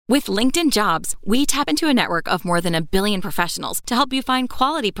With LinkedIn Jobs, we tap into a network of more than 1 billion professionals to help you find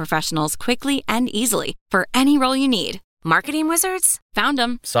quality professionals quickly and easily for any role you need. Marketing wizards? Found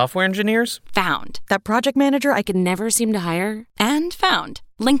them. Software engineers? Found. That project manager I could never seem to hire? And found.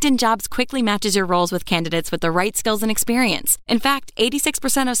 LinkedIn Jobs quickly matches your roles with candidates with the right skills and experience. In fact,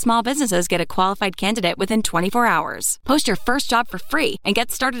 86% of small businesses get a qualified candidate within 24 hours. Post your first job for free and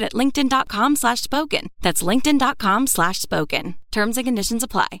get started at linkedin.com/spoken. That's linkedin.com/spoken. Terms and conditions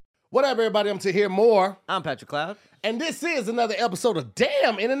apply. What up, everybody? I'm to hear more. I'm Patrick Cloud. And this is another episode of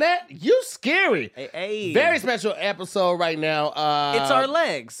Damn Internet, You Scary. Hey. Very special episode right now. It's our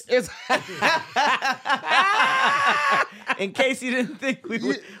legs. It's In case you didn't think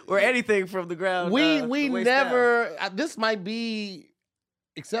we were anything from the ground. we the waist never. This might be,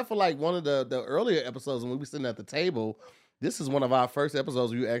 except for like one of the earlier episodes when we were sitting at the table. This is one of our first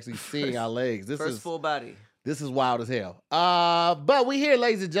episodes where you actually seeing our legs. This First is full body. This is wild as hell. But we here,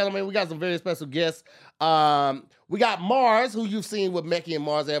 ladies and gentlemen. We got some very special guests. We got Mars, who you've seen with Mecky and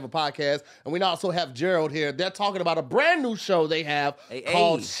Mars. They have a podcast. And we also have Gerald here. They're talking about a brand new show they have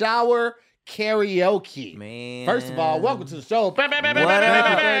called Shower Karaoke. Man. First of all, welcome to the show. What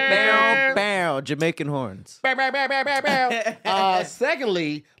up? Jamaican horns.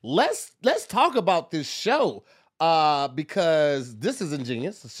 Secondly, let's talk about this show because this is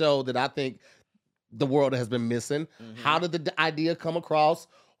ingenious. A show that I think the world has been missing. Mm-hmm. How did the idea come across?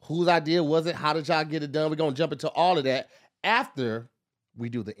 Whose idea was it? How did y'all get it done? We're going to jump into all of that after we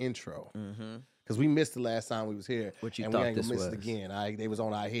do the intro. Because we missed it last time we was here. What you and thought we ain't this gonna miss was. it again. They was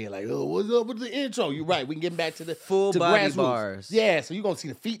on our head like, oh, what's up with the intro? You're right. We can get back to the Full to body grassroots. bars. Yeah, so you're going to see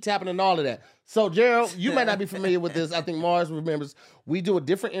the feet tapping and all of that. So, Gerald, you might not be familiar with this. I think Mars remembers. We do a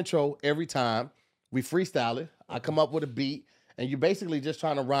different intro every time. We freestyle it. I come up with a beat. And you're basically just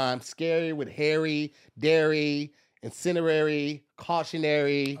trying to rhyme scary with hairy, dairy, incinerary,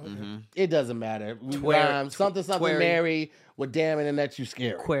 cautionary. Mm-hmm. It doesn't matter. We rhyme something Mary with damn internet you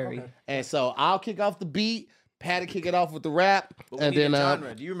scary. Query. And so I'll kick off the beat. Patty kick it off with the rap. But and we then need a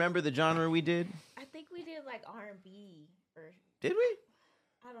genre. Do you remember the genre we did? I think we did like R&B. Or Did we? I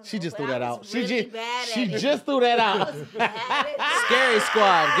don't know. She just but threw that I out. was really bad at She it. just threw that out. I was bad at it. Scary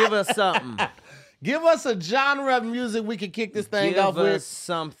Squad, give us something. Give us a genre of music we can kick this thing off Give us with.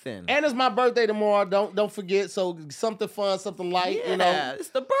 something. And it's my birthday tomorrow. Don't forget. So something fun, something light. Yeah, you know, it's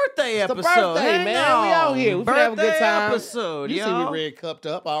the birthday it's the episode. birthday, Hang man. on. We out here. We finna have a good Birthday time. episode, You see y'all. me red cupped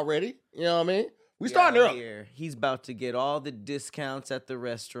up already. You know what I mean? We Get starting out early. here. He's about to get all the discounts at the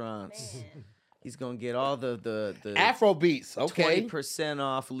restaurants. Man. He's gonna get all the Afro beats. Okay. 20%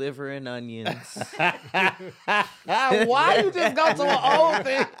 off liver and onions. Why you just go to an old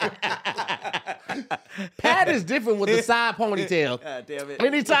thing? Pat is different with the side ponytail. God damn it.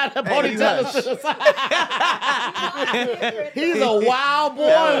 Anytime the Hey, ponytail is to the side. He's a wild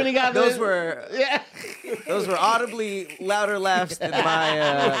boy when he got those this. were Yeah. those were audibly louder laughs than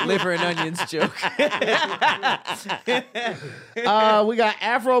my liver and onions joke. We got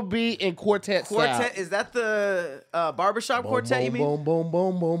Afro beat and quartet style. Quartet, is that the barbershop quartet you mean? Boom, boom,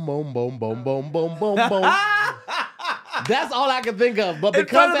 boom, boom, boom, boom, boom, boom, boom, boom, boom. That's all I can think of. But In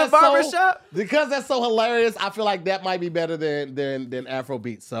front of the barbershop? because that's so hilarious, I feel like that might be better than Afro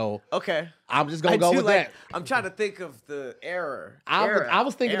beat. So Okay. I'm just gonna go with that. I'm trying to think of the error. I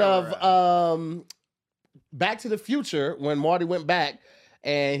was thinking of Back to the Future when Marty went back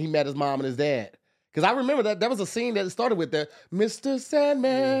and he met his mom and his dad. Because I remember that was a scene that started with the Mr.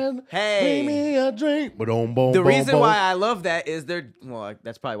 Sandman, Hey. bring me a drink. The reason why I love that is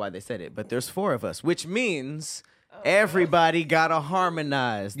that's probably why they said it, but there's 4 of us, which means everybody gotta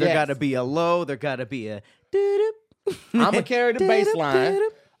harmonize. There Yes. gotta be a low, there gotta be a doo-doo. I'm gonna carry the bass line.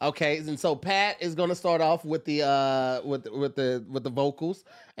 Okay, and so Pat is gonna start off with the vocals,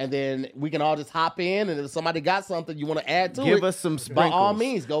 and then we can all just hop in. And if somebody got something you want to add to it, Give us some by sprinkles. all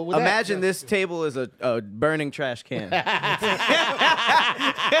means, go with Imagine this table is a burning trash can.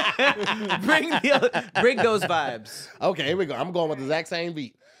 bring those vibes. that. Okay, here we go. I'm going with the exact same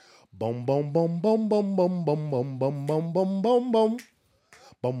beat. Boom, boom, boom, boom, boom, boom, boom, boom, boom, boom, boom, boom, boom.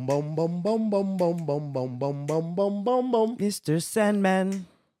 Boom, boom, boom, boom, boom, boom, boom, boom, boom, boom, boom, boom, boom. Mr. Sandman.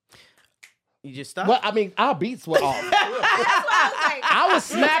 You just stop? Well, I mean, our beats were off. That's why I was like, I was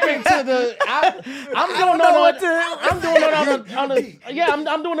snapping to the. I'm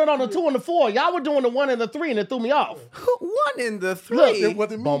doing it on the 2 and the 4. Y'all were doing the 1 and the 3, and it threw me off. 1 and the 3. Look, it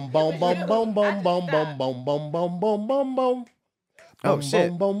wasn't boom, boom, boom, boom, boom, boom, boom, boom, boom, boom, boom, boom, boom. Oh,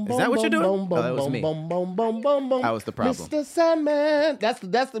 shit. Is that what you're doing? Oh, that was me. That was the problem. Mr. Sandman. That's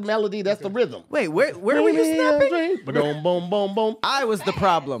the melody. That's the rhythm. Wait, where were you snapping? Boom, boom, boom, boom. I was the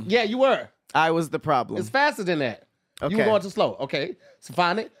problem. Yeah, you were. I was the problem. It's faster than that. You were Okay. going too slow. Okay, so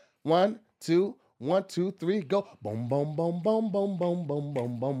find it. 1, 2, 1, 2, 3, go. Boom, boom, boom, boom, boom, boom, boom,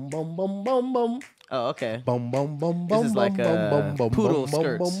 boom, boom, boom, boom, boom, boom. Oh, okay. Boom, boom, boom, This boom, is like boom, boom, boom, poodle boom,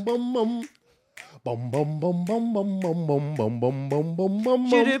 skirts. boom, boom, boom. Boom, boom, boom, boom, boom, boom, boom, boom, boom, boom, boom,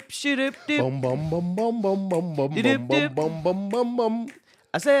 boom. Shoot-up, dip. Boom, boom, boom, boom, boom, boom, boom, Dip, dip. boom, boom, boom, boom.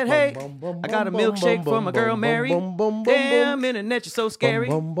 I said, hey, Bum, bum, I got a bum, milkshake bum, for my bum, girl bum, Mary. bum, bum, bum, Damn, bum. internet, you're so scary.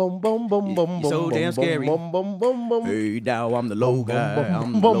 Bum, bum, bum, bum, bum, You're so bum, damn bum, scary. bum, bum, bum, bum. Hey, now I'm the low Bum, bum, guy. bum,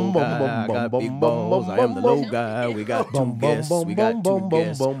 I'm the bum, low bum, guy. bum, I got bum, big bum, balls. bum, I am the bum, low guy. We got bum, two bum, guests. bum, We got two bum, bum,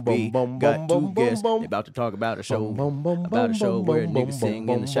 guests. bum, We bum, got bum, two bum, guests. bum. They about to talk about a show. Bum, bum, About a bum, show bum, where bum, niggas bum, sing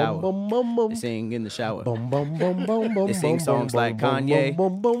bum, in the bum, shower. bum, bum, bum. They sing in the shower. Bum, bum, bum, bum, bum, They sing bum, songs bum, like bum, Kanye.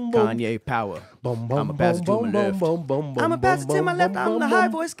 bum, bum, bum. Kanye Power. Bum, bum, I'm a pastor to my bum, left. bum, bum, bum, I'm a pastor to my bum, left. bum, I'm the bum, high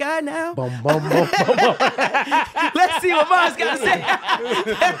bum. voice guy now. Bum, bum, bum, bum, bum. Let's see what Mars got to say. He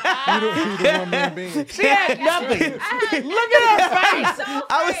the one-man band. She had nothing. Look at her face.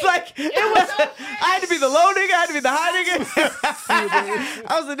 I was like, I had to be the low nigga, I had to be the high nigga. I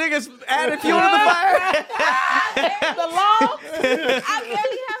was the nigga adding fuel to the fire. The law. I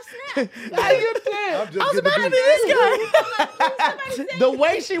barely have snaps. How you did? I'm just I was getting about to the be beat. this guy. The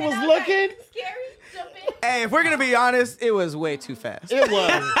way she was looking, Scary. Jump in. Hey, if we're gonna be honest, it was way too fast. it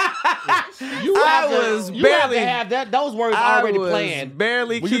was. You I have to- was you have barely- to have that. Those words I already was playing.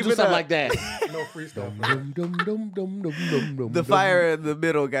 barely When you do keeping something up. like that. No freestyle. The fire in the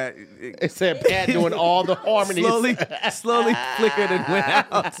middle got It said Pat doing all the harmonies. slowly flickered and went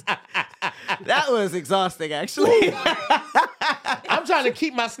out. That was exhausting, actually. I'm trying to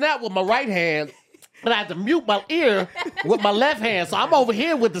keep my snap with my right hand, but I have to mute my ear with my left hand. So I'm over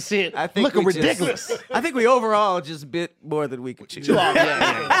here with the shit I think looking we just- ridiculous. I think we overall just bit more than we could chew. Yeah,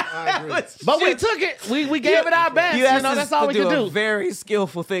 yeah. I agree. But we took it. We gave it our best. You asked know, us that's all to we do can a do. very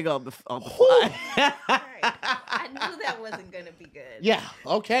skillful thing on the fly. I knew that wasn't gonna be good. Yeah.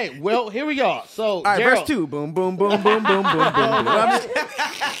 Okay. Well, here we are. So, All right, Gerald, verse 2. Boom, boom, boom, boom, boom, boom, boom. her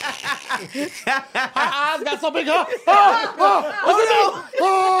eyes got so big. Oh,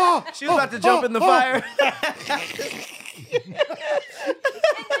 oh, She was about to jump in the fire. And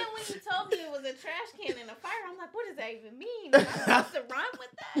then when you told me it was a trash can and a fire, I'm like, what does that even mean? Am I supposed to rhyme with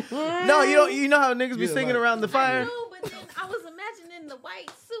that? No, you don't. You know how niggas be Yeah, singing like- around the I fire? knew, but then I was imagining the white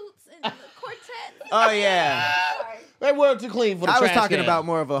suits and the quartet. Oh yeah. Sorry. They were too clean for the I was trash talking can. about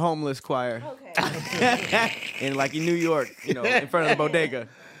more of a homeless choir Okay. in like in New York, you know, in front of the bodega.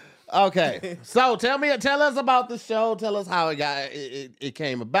 Okay. So tell us about the show. Tell us how it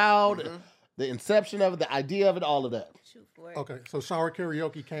came about, the inception of it, the idea of it, all of that. Shoot for it. Okay, so Shower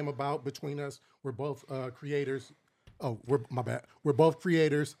Karaoke came about between us. We're both creators. Oh, my bad. We're both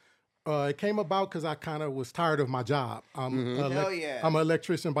creators. It came about because I kind of was tired of my job. Hell yeah. I'm an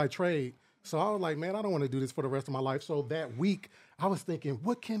electrician by trade. So I was like, man, I don't want to do this for the rest of my life. So that week, I was thinking,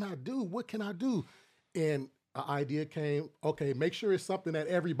 what can I do? What can I do? And an idea came, okay, make sure it's something that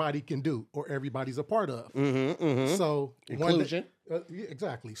everybody can do or everybody's a part of. So Inclusion. yeah,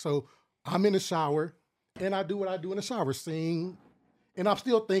 exactly. So I'm in the shower and I do what I do in the shower, sing. And I'm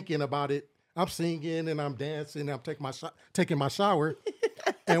still thinking about it. I'm singing and I'm dancing. And I'm taking my shower.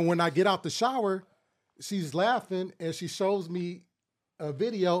 And when I get out the shower, she's laughing and she shows me a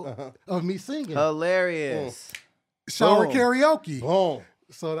video of me singing. Hilarious. Shower Boom. karaoke. Boom.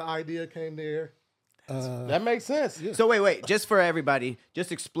 So the idea came there. That makes sense. So wait, just for everybody,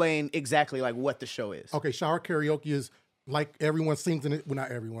 just explain exactly like what the show is. Okay, shower karaoke is like everyone sings in it. Well,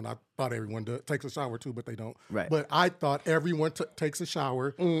 not everyone. I thought everyone takes a shower too, but they don't. Right. But I thought everyone takes a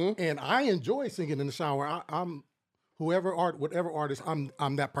shower, and I enjoy singing in the shower. I'm whatever artist,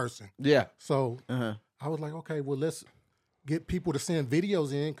 I'm that person. Yeah. So I was like, okay, well, let's get people to send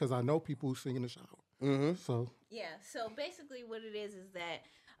videos in because I know people who sing in the shower. So Yeah, so basically what it is that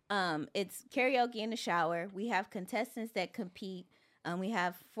it's karaoke in the shower. We have contestants that compete. We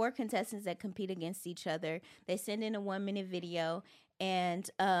have 4 contestants that compete against each other. They send in a 1-minute video, and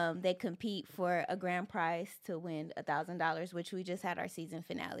they compete for a grand prize to win $1,000, which we just had our season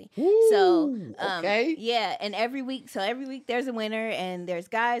finale. So okay. yeah, and every week there's a winner, and there's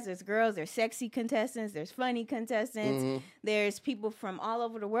guys, there's girls, there's sexy contestants, there's funny contestants, there's people from all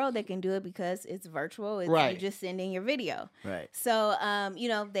over the world that can do it because it's virtual. It's, Right. You just send in your video. Right. So,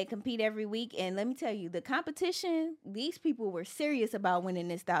 they compete every week, and let me tell you, the competition, these people were serious about winning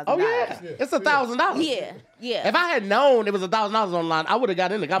this $1,000. Oh yeah. It's $1,000. Yeah, yeah. If I had known it was $1,000 on the online, I would have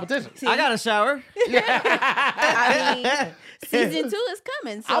got in the competition. See, I got a shower. I mean, season 2 is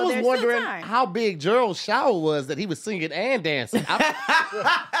coming, so I was there's wondering still time. how big Gerald's shower was that he was singing and dancing.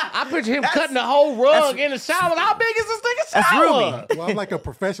 I picture him cutting the whole rug in the shower. How big is this nigga shower? That's roomy. Well, I'm like a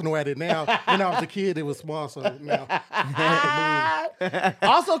professional at it now. When I was a kid, it was small, so now.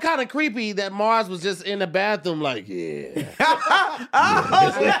 Also kind of creepy that Mars was just in the bathroom like, yeah.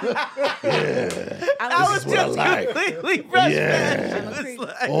 I was what I just like. completely fresh. Yeah. I'm a creep.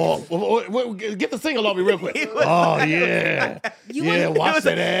 Oh, get the single on me real quick. Oh, yeah. Yeah, watch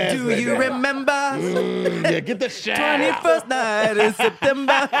that ass. Do baby. you remember? Yeah, get the shower. 21st night in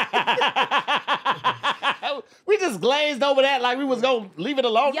September. We just glazed over that like we was going to leave it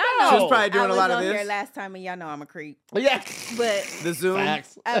alone. Y'all No. know She was probably doing I a was lot of on this. here last time, and y'all know I'm a creep. Yeah. But The Zoom.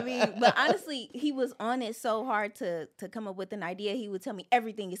 Facts. I mean, but honestly, he was on it so hard to come up with an idea. He would tell me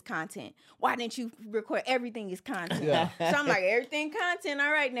everything is content. Why didn't you record everything is content? Yeah. So I'm like, everything content.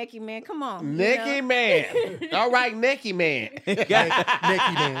 All right, Nicky man, come on. you Nicky know? Man. All right, Nicky Man. Nicky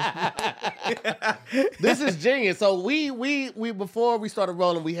man. This is genius. So we before we started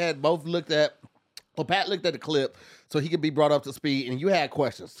rolling, we had both looked at, well, Pat looked at the clip so he could be brought up to speed, and you had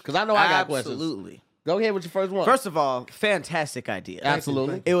questions because I know I got questions. Absolutely. Go ahead with your first one. First of all, fantastic idea.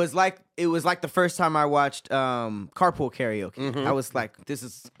 Absolutely. It was like the first time I watched Carpool Karaoke. I was like, this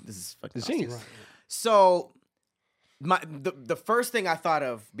is fucking It's awesome. genius. So the first thing I thought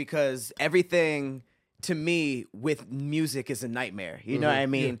of, because everything to me with music is a nightmare. You know what I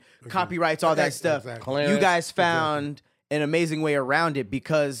mean? Copyrights, all that stuff. Exactly. Clearance. You guys found an amazing way around it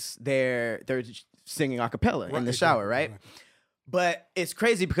because they're singing a cappella in the shower, right? But it's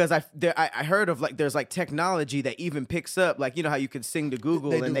crazy because I heard of like there's like technology that even picks up, like, you know how you can sing to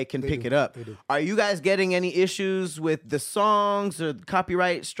Google and they can pick it up. They do. Are you guys getting any issues with the songs or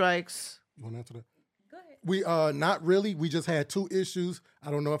copyright strikes? You want to answer that? Go ahead. We not really. We just had 2 issues. I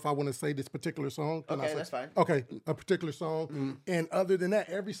don't know if I want to say this particular song. Can I Okay, say- that's fine. Okay, a particular song. And other than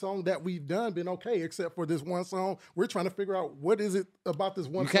that, every song that we've done been okay, except for this one song. We're trying to figure out what is it about this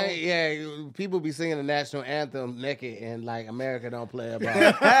one You song. can't, yeah, people be singing the national anthem naked, and like America don't play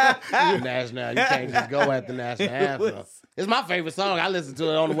about the national. You can't just go at the national anthem. It's my favorite song. I listened to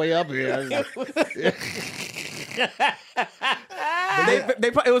it on the way up here.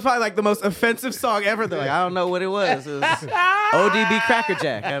 It was probably like the most offensive song ever. They're like, I don't know what it was. It was ODB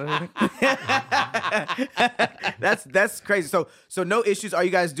Crackerjack. That's crazy. So no issues. Are you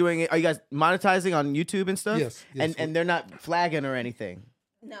guys doing it? Are you guys monetizing on YouTube and stuff? Yes, And they're not flagging or anything.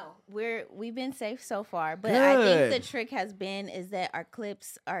 No, we've been safe so far, but I think the Good. trick has been is that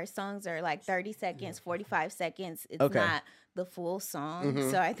our songs are like 30 seconds, 45 seconds. It's Okay. not the full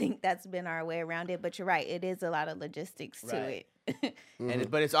song, so I think that's been our way around it. But you're right, it is a lot of logistics to Right. it.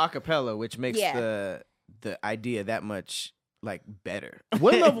 But it's a cappella, which makes Yeah. the idea that much like better.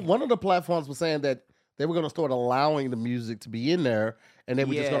 One of the platforms was saying that they were going to start allowing the music to be in there, and they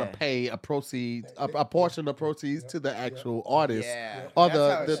were just going Yeah. to pay a portion of proceeds to the actual artist Yeah. or That's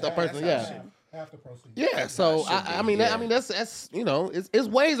how it the should- person. that's how it Yeah. should. Half the proceeds. Yeah, so I mean, that's you know, it's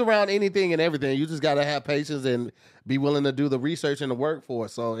ways around anything and everything. You just gotta have patience and be willing to do the research and the work for it.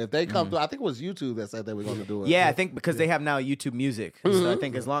 So if they come through, I think it was YouTube that said they were going to do it. Yeah, I think because they have now YouTube Music. So I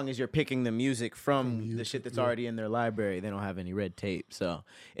think as long as you're picking the music from the shit that's already in their library, they don't have any red tape. So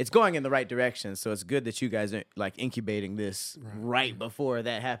it's going in the right direction. So it's good that you guys are like incubating this right before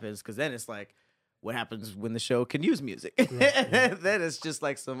that happens, because then it's like, what happens when the show can use music? Then it's just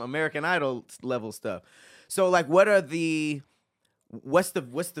like some American Idol level stuff. So like, what's the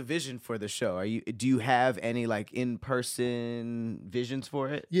vision for the show? Do you have any like in-person visions for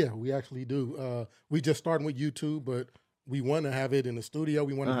it? Yeah, we actually do. We just starting with YouTube, but we want to have it in the studio.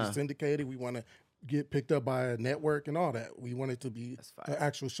 We want to be syndicated. We want to get picked up by a network and all that. We want it to be an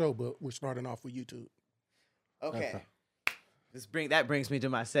actual show, but we're starting off with YouTube. Okay. That brings me to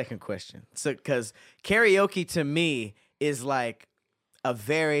my second question. So, because karaoke to me is like a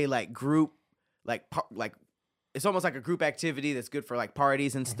very like group, like it's almost like a group activity that's good for like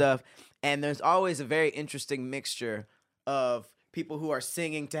parties and stuff. And there's always a very interesting mixture of people who are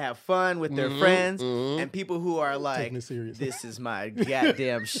singing to have fun with their friends and people who are like, Taking it serious. this is my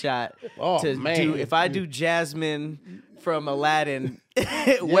goddamn shot Oh, to man. do. If I do Jasmine from Aladdin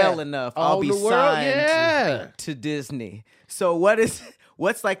well enough, I'll All be the world, signed yeah. to Disney. So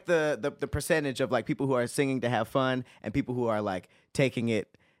what's like the percentage of like people who are singing to have fun and people who are like taking it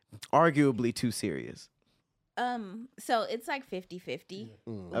arguably too serious? So it's like 50-50.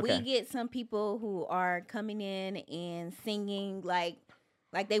 Okay. We get some people who are coming in and singing like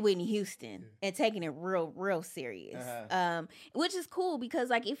like they Whitney Houston and taking it real serious. Which is cool because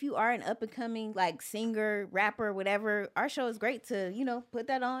like if you are an up and coming like singer, rapper, whatever, our show is great to, you know, put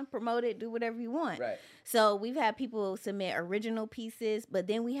that on, promote it, do whatever you want. Right. So we've had people submit original pieces, but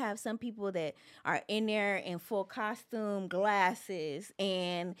then we have some people that are in there in full costume, glasses,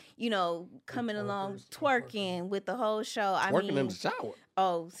 and, you know, coming along twerking with the whole show. Working in the shower.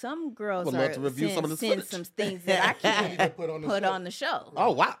 Oh, some girls Would love to review some of the send footage. some things that I can't Put on the put show. on the show.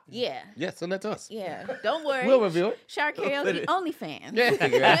 Oh, wow. Yeah. Yeah, send that to us. Yeah. Don't worry. We'll review it. Shower Karaoke OnlyFans.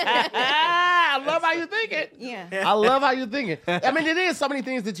 I love how you think it. Yeah. I love how you're thinking. I mean, it is so many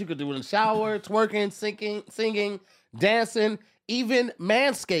things that you could do in the shower, twerking, singing, dancing, even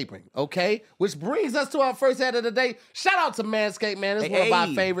manscaping, okay? Which brings us to our first ad of the day. Shout out to Manscaped, man. It's one of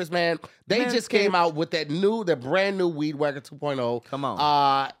my favorites, man. They just came out with that brand new Weed Whacker 2.0. Come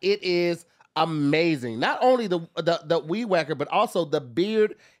on. It is amazing. Not only the Weed Whacker, but also the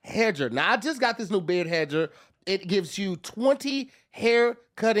Beard Hedger. Now, I just got this new Beard Hedger. It gives you 20 hair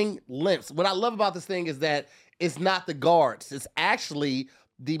cutting lengths. What I love about this thing is that it's not the guards. It's actually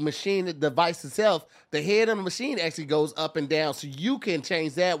the machine, the device itself. The head on the machine actually goes up and down, so you can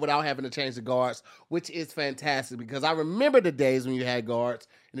change that without having to change the guards, which is fantastic because I remember the days when you had guards,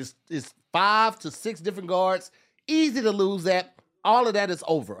 and it's 5 to 6 different guards. Easy to lose that. All of that is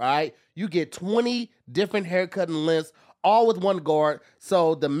over, all right? You get 20 different hair cutting lengths, all with one guard,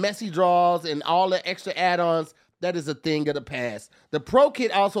 so the messy draws and all the extra add-ons, that is a thing of the past. The Pro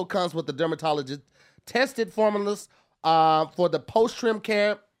Kit also comes with the dermatologist-tested formulas for the post-trim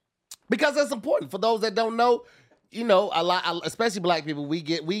care, because that's important. For those that don't know, you know, especially black people, we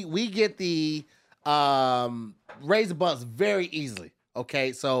get the razor bumps very easily.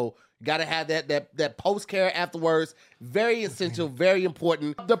 Okay, so you gotta have that post care afterwards. Very essential, very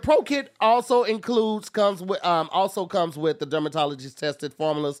important. The Pro Kit also comes with the dermatologist tested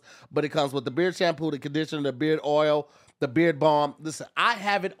formulas, but it comes with the beard shampoo, the conditioner, the beard oil, the beard balm. Listen, I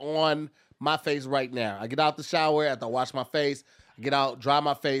have it on my face right now. I get out the shower after I wash my face. I get out, dry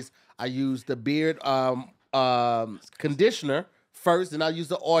my face. I use the beard conditioner first, then I use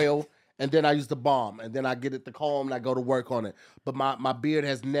the oil, and then I use the balm, and then I get it the comb and I go to work on it. But my beard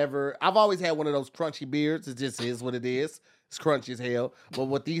has never. I've always had one of those crunchy beards. It just is what it is. It's crunchy as hell. But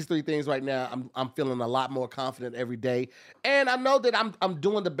with these 3 things right now, I'm feeling a lot more confident every day, and I know that I'm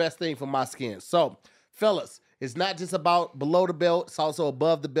doing the best thing for my skin. So, fellas, it's not just about below the belt. It's also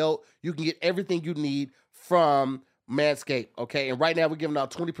above the belt. You can get everything you need from Manscaped, okay? And right now we're giving out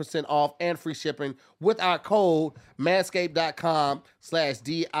 20% off and free shipping with our code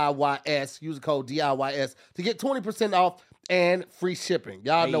manscaped.com/DIYS. Use the code DIYS to get 20% off and free shipping.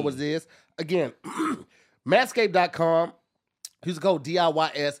 Y'all know what it is. Again, manscaped.com. Use the code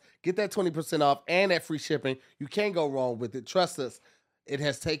DIYS. Get that 20% off and that free shipping. You can't go wrong with it. Trust us. It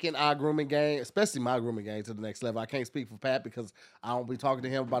has taken our grooming game, especially my grooming game, to the next level. I can't speak for Pat because I don't be talking to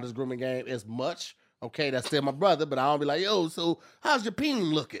him about his grooming game as much. Okay, that's still my brother, but I don't be like, yo, so how's your peen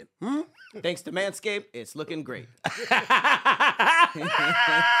looking? Thanks to Manscaped, it's looking great.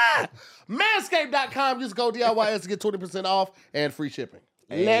 Manscaped.com. Just go DIYS to get 20% off and free shipping.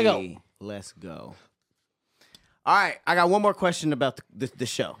 Hey, Lego. let's go. All right, I got one more question about the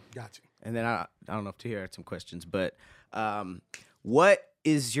show. Got you. And then I don't know if Tahir had some questions, but what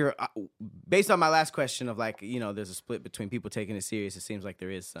is your based on my last question of like, you know, there's a split between people taking it serious. It seems like there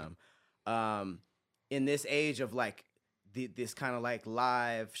is some. In this age of like this kind of like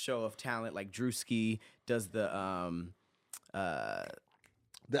live show of talent, like Drewski does the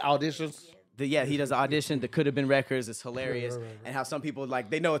auditions. He does the audition. The Could Have Been Records. It's hilarious, Right. and how some people like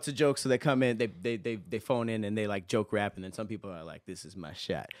they know it's a joke, so they come in, they phone in and they like joke rap, and then some people are like, "This is my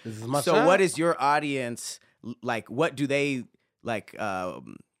shot." This is my so shot. what is your audience like? What do they like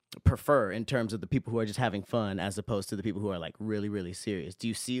prefer in terms of the people who are just having fun as opposed to the people who are like really, really serious? Do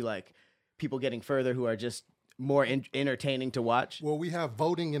you see like people getting further who are just more entertaining to watch? Well, we have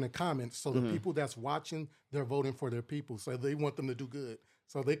voting in the comments, so the people that's watching, they're voting for their people, so they want them to do good.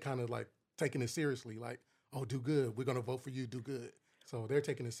 So they kind of like taking it seriously, like, oh, do good. We're gonna vote for you. Do good. So they're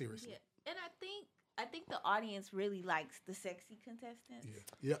taking it seriously. Yeah. And I think the audience really likes the sexy contestants.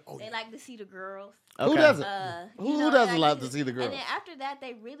 Yeah. Oh, They yeah. like to see the girls. Who Okay. doesn't? You Who know, doesn't they love like to see the girls? And then after that,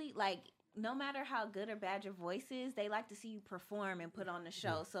 they really like, no matter how good or bad your voice is, they like to see you perform and put on the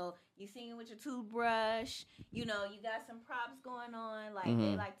show. So you singing with your toothbrush, you know, you got some props going on. Like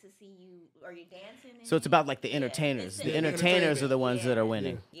they like to see you, or you're dancing. So it's about like the entertainers. it's The the entertainers are the ones that are Yeah.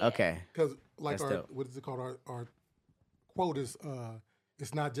 winning. Yeah. Okay. Because like That's dope. what is it called? Our quote is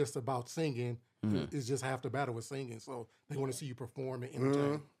it's not just about singing. It's just half the battle with singing. So they want to see you perform and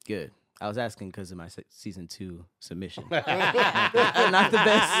entertain. Good. I was asking because of my season 2 submission. not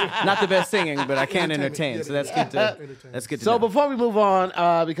the best singing, but I can entertain. So that's good to So know. before we move on,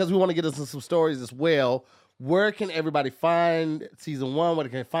 because we want to get into some stories as well, where can everybody find season 1? Where they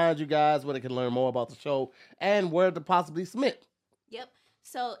can find you guys? Where they can learn more about the show? And where to possibly submit? Yep.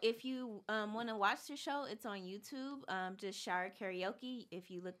 So if you want to watch the show, it's on YouTube. Just Shower Karaoke. If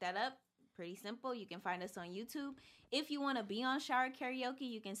you look that up, pretty simple. You can find us on YouTube. If you want to be on Shower Karaoke,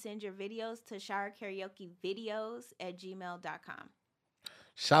 you can send your videos to showerkaraokevideos@gmail.com.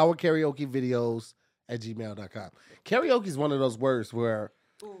 Showerkaraokevideos@gmail.com. Karaoke is one of those words where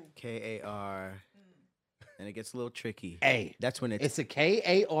KAR, and it gets a little tricky. A. That's when It's a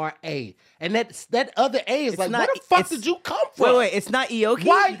KARA. And that other A is It's like, not- where the fuck it's- did you come from? Wait, it's not Ioki?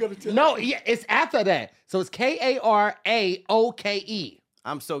 Why? No, yeah, it's after that. So it's KARAOKE.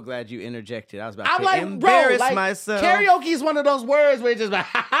 I'm so glad you interjected. I was about I'm to like, embarrass bro, like, myself. karaoke is one of those words where it's just like,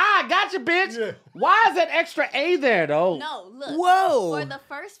 ha ha, gotcha, bitch. Yeah. Why is that extra A there, though? No, look. Whoa. For the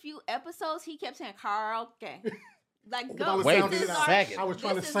first few episodes, he kept saying karaoke. Like, I go. was Wait sounding This it is out. our second. I was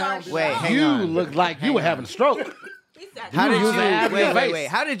trying to this is our sound it Wait, out. hang You on. look like you were having a stroke. He said, How did You you? use an app in your face. Wait.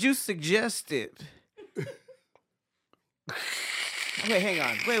 How did you suggest it? Wait, hang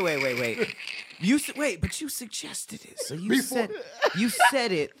on. Wait. But you suggested it. So you said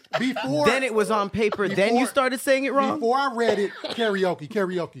it. Before, Then it was on paper. Then you Before- started saying it wrong. before I read it,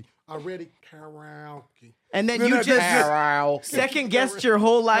 karaoke. I read it karaoke. And then No, you no, just Karaoke. second guessed your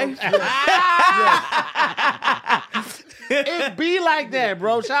whole life. It be like that,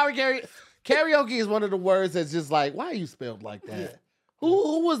 bro. Karaoke is one of the words that's just like, why are you spelled like that?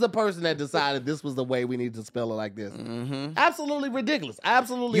 Who was the person that decided this was the way we need to spell it like this? Absolutely ridiculous.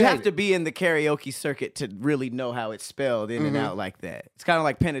 Absolutely. You hate have to it. be in the karaoke circuit to really know how it's spelled in and out like that. It's kind of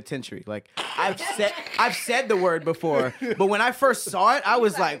like penitentiary. Like I've said the word before, but when I first saw it, I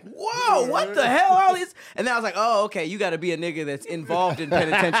was like, "Whoa, what the hell? All this?" And then I was like, "Oh, okay, you got to be a nigga that's involved in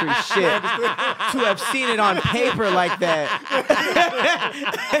penitentiary shit to have seen it on paper like that."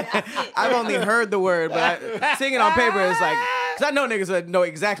 I've only heard the word, but seeing it on paper is like, because I know niggas that know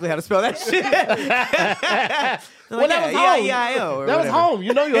exactly how to spell that shit. Well, that was home. E-I-E-I-O or That was whatever. home.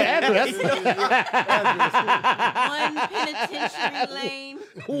 You know your address. one penitentiary lane.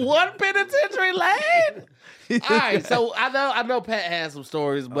 One penitentiary lane. All right, so I know Pat has some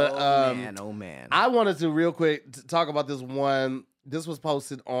stories, but oh man. I wanted to real quick talk about this one. This was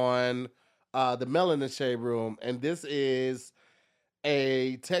posted on the Melanin Shade Room, and this is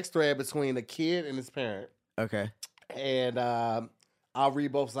a text thread between a kid and his parent. Okay. And I'll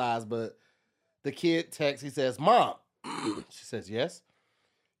read both sides, but the kid texts, he says, "Mom." She says, "Yes."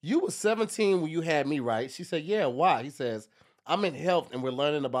 "You were 17 when you had me, right?" She said, "Yeah, why?" He says, "I'm in health and we're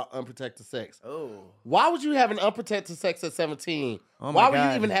learning about unprotected sex." Oh. Why would you have an unprotected sex at 17? Oh my Why would God.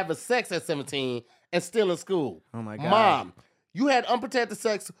 you even have a sex at 17 and still in school? Oh my God. Mom, you had unprotected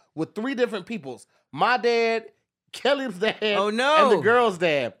sex with 3 different peoples. My dad, Kelly's dad, Oh, no. and the girl's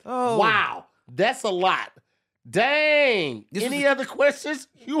dad. Oh. Wow, that's a lot. Dang. This Any was- other questions?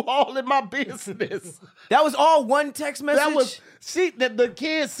 You all in my business. That was all one text message? That was the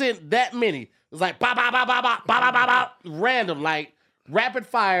kid sent that many. It was like ba ba ba ba ba ba ba ba ba, random, like rapid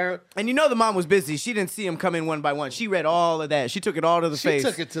fire. And you know the mom was busy. She didn't see him come in one by one. She read all of that. She took it all to the She face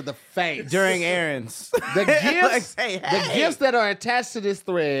took it to the face during errands. The gifts, Like, hey, the hey. gifts that are attached to this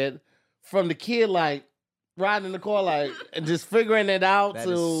thread from the kid, like riding in the car, like and just figuring it out. That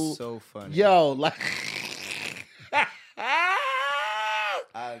to is so funny. yo, like,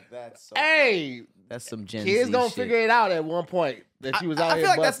 That's so hey, That's some Gen kids Z gonna shit. figure it out at one point that she was out I here. feel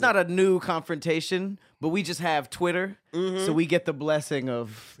like that's busting. not a new confrontation, but we just have Twitter, Mm-hmm. so we get the blessing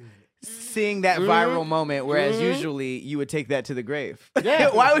of seeing that viral moment, whereas usually you would take that to the grave. Yeah.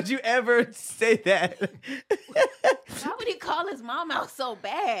 Why would you ever say that? Why would he call his mom out so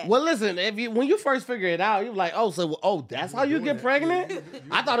bad? Well, listen, when you first figure it out, you're like, that's how you get pregnant?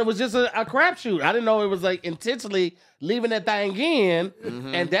 I thought it was just a crapshoot. I didn't know it was like intentionally leaving that thing in,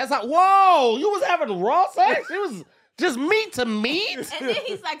 and that's how. Whoa, you was having raw sex? It was just meat to meat. And then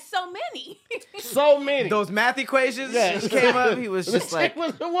he's like, so many. So many. Those math equations Yeah. came up. He was just like,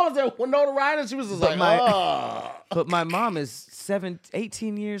 what was it? Winona Ryder? She was just But like, my- but my mom is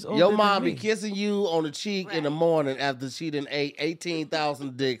 18 years old. your mom be kissing you on the cheek in the morning after she done ate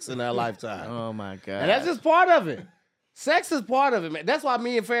 18,000 dicks in her lifetime. Oh my God. And that's just part of it. Sex is part of it, man. That's why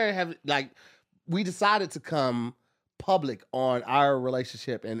me and Farrah have, like, we decided to come public on our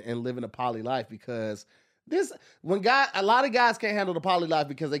relationship and living a poly life because a lot of guys can't handle the poly life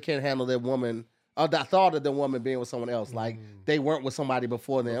because they can't handle their woman, or the thought of the woman being with someone else, like they weren't with somebody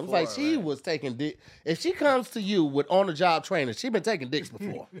before them. It was like she was taking dick. If she comes to you with on-the-job training, she been taking dicks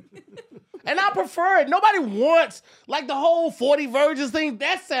before. And I prefer it. Nobody wants, like the whole 40 virgins thing,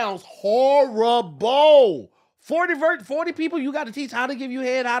 that sounds horrible. 40 people you got to teach how to give you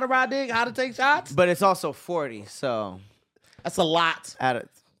head, how to ride dick, how to take shots. But it's also 40, so That's a lot. out of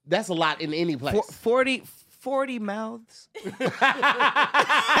That's a lot in any place. 40 mouths.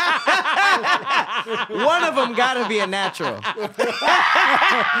 One of them gotta be a natural.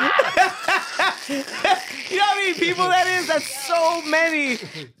 You know how many people that is? That's so many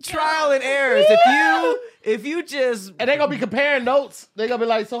trial and errors. If you just And they're going to be comparing notes. They're going to be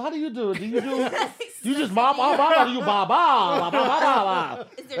like, so how do you do it? Do you just ba ba ba or do you ba ba ba ba ba ba?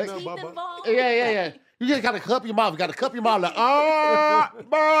 Is there teeth involved? Yeah. You just got to cup your mouth. You got to cup your mouth like,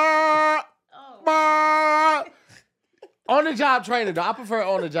 on the job training though. I prefer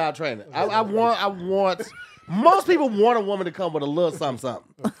on the job training. I want. Most people want a woman to come with a little something.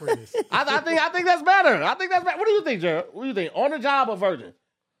 I think that's better. I think that's better. What do you think, Gerald? What do you think? On the job or virgin?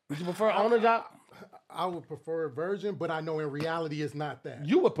 Would you prefer on the job? I would prefer a virgin, but I know in reality it's not that.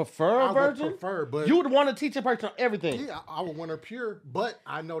 You would prefer a virgin? I would prefer, but You would want to teach a person everything. yeah, I would want her pure, but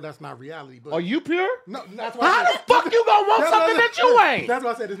I know that's not reality. But Are you pure? No, that's why. How I the fuck you gonna want something that you ain't? That's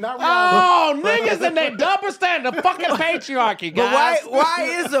why I said it's not reality. Oh, niggas and they double standard, fucking patriarchy, guys. But why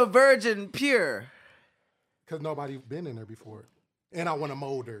is a virgin pure? Because nobody's been in there before, and I want to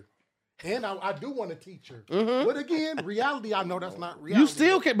mold her, and I do want to teach her. Mm-hmm. But again, reality, I know that's not reality. You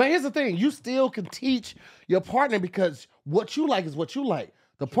still can, but here's the thing: you still can teach your partner because what you like is what you like.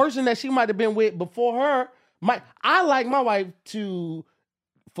 The person that she might have been with before her I like my wife to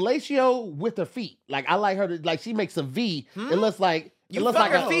fellatio with her feet. Like I like her to, like she makes a V. It looks like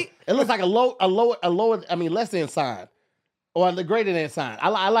her feet? It looks like a lower. I mean, less than sign. Or the greater than sign. I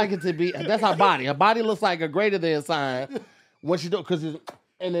like it to be, that's her body. Her body looks like a greater than sign when she do,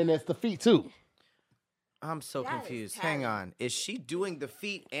 and then there's the feet too. I'm so That is confused. tight. Hang on. Is she doing the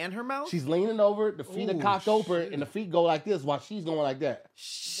feet and her mouth? She's leaning over, the feet are cocked open, and the feet go like this while she's going like that.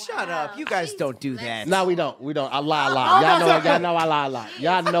 Shut up. You guys don't do that. No, we don't. I lie a lot. Y'all know I lie a lot.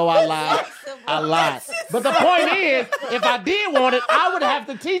 Y'all know I lie a lot. But the point is, if I did want it, I would have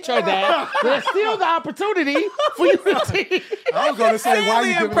to teach her that. There's still the opportunity for you to teach. I was going to say, why Really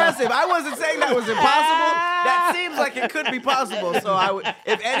you giving impressive. I wasn't saying that was impossible. That seems like it could be possible. So I would,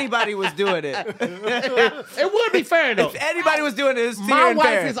 if anybody was doing it, It would be fair though. if anybody was doing it, it's My fair and wife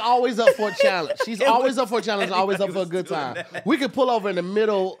fair. is always up for a challenge. She's always up for a challenge, always up for a good time. We could pull over in the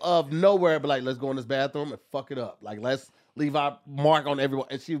middle of nowhere, but like, let's go in this bathroom and fuck it up. Like, let's leave our mark on everyone,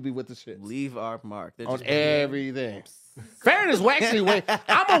 and she would be with the shit Leave our mark. They're on just- everything. Fairness, well, actually,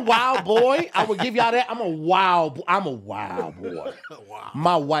 I'm a wild boy. I will give y'all that. I'm a wild boy.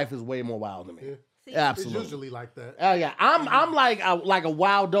 My wife is way more wild than me. It's Absolutely. usually like that. Oh yeah, I'm like a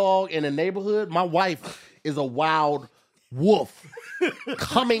wild dog in a neighborhood. My wife is a wild wolf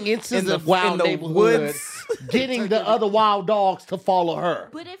coming into In the the- wild in the neighborhood, woods. getting the other wild dogs to follow her.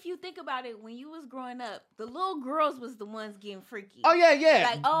 But if you think about it, when you was growing up, the little girls was the ones getting freaky. Oh yeah.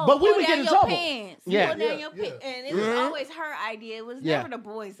 Like, oh, but we pull would down get in your trouble. pants. Yeah. Pull down Yeah, your yeah. pants. And it was always her idea. It was Yeah. never the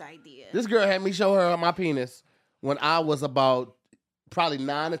boy's idea. This girl had me show her my penis when I was about probably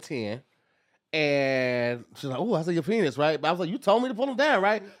 9 or 10. And she's like, "Oh, I saw your penis, right?" But I was like, "You told me to pull him down,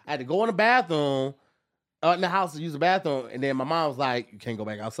 right?" I had to go in the bathroom, in the house to use the bathroom, and then my mom was like, "You can't go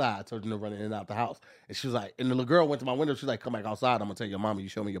back outside." I told her to run in and out the house, and she was like, and the little girl went to my window. She's like, "Come back outside. I'm gonna tell your mama you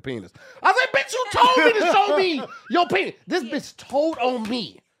show me your penis." I was like, "Bitch, you told me to show me your penis." This bitch told on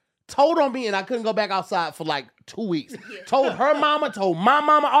me, and I couldn't go back outside for like 2 weeks. Told her mama, told my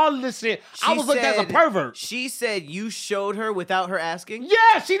mama, all of this shit. I She was looked at as a said- pervert. She said you showed her without her asking?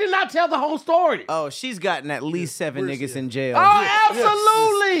 Yeah, she did not tell the whole story. Oh, she's gotten at least 7 Where's niggas she in at? jail. Oh,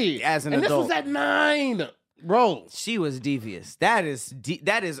 absolutely. As an and adult. this was at 9, bro. She was devious. That is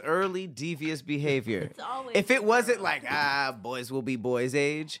early devious behavior. It's always If it wasn't like boys will be boys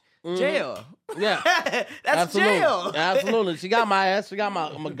age, jail. Yeah, That's absolutely, jail. absolutely. She got my ass. She got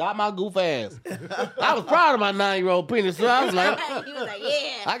my goof ass. I was proud of my 9-year-old penis. So I was like, he was like,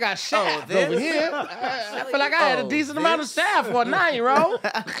 yeah. I got shaft this? over here. I feel like I had a Oh, decent amount of this? shaft for a 9-year-old.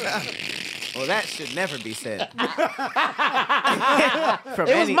 Well, that should never be said. From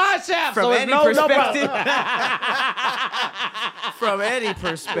It was any, my shaft, from so it's any no perspective. problem. From any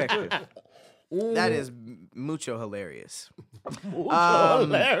perspective. That is mucho hilarious.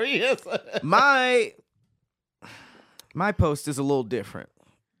 Hilarious. My post is a little different.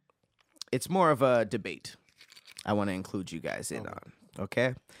 It's more of a debate I want to include you guys in on.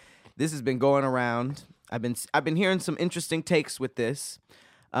 Okay? This has been going around. I've been hearing some interesting takes with this.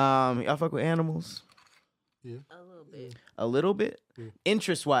 Y'all fuck with animals? Yeah. A little bit. A little bit? Yeah.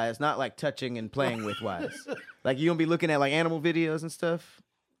 Interest-wise, not like touching and playing with wise. Like you gonna be looking at like animal videos and stuff?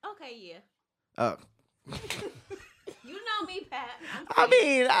 Okay, yeah. Oh. You know me, Pat. I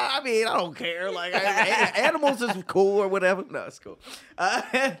mean, I don't care. Like, animals is cool or whatever. No, it's cool. All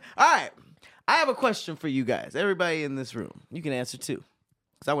right. I have a question for you guys. Everybody in this room. You can answer too.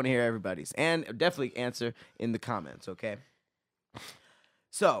 Because I want to hear everybody's. And definitely answer in the comments, okay?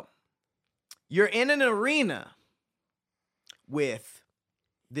 So, you're in an arena with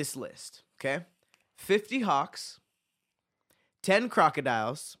this list, okay? 50 hawks, 10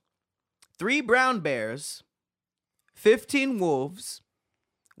 crocodiles, 3 brown bears, 15 wolves,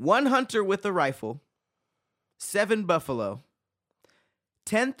 1 hunter with a rifle, 7 buffalo,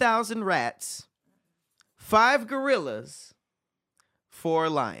 10,000 rats, 5 gorillas, 4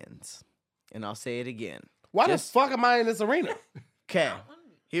 lions. And I'll say it again. Why the fuck am I in this arena? Okay,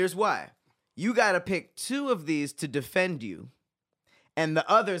 here's why. You got to pick 2 of these to defend you, and the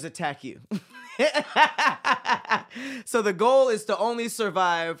others attack you. So the goal is to only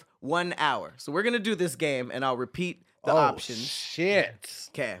survive 1 hour. So we're going to do this game, and I'll repeat the options. Shit.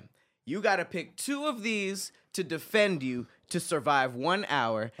 Okay. You got to pick 2 of these to defend you to survive 1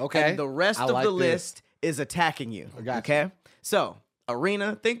 hour. Okay. And the rest I of like the this. list is attacking you. I got okay. So,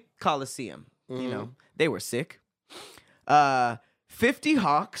 arena, think Coliseum. You know, they were sick. 50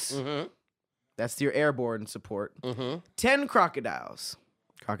 hawks. Mm-hmm. That's your airborne support. Mm-hmm. 10 crocodiles.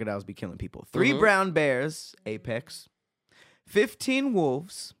 Crocodiles be killing people. 3 brown bears, Apex. 15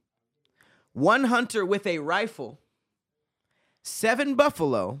 wolves. 1 hunter with a rifle. 7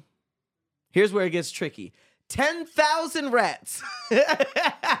 buffalo. Here's where it gets tricky. 10,000 rats.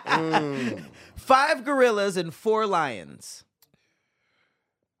 5 gorillas and 4 lions.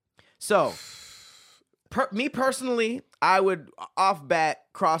 So, me personally, I would off bat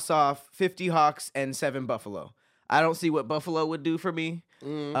cross off 50 hawks and 7 buffalo. I don't see what buffalo would do for me.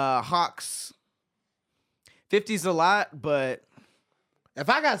 Hawks, 50's a lot, but If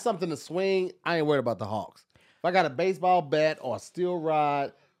I got something to swing, I ain't worried about the Hawks. If I got a baseball bat or a steel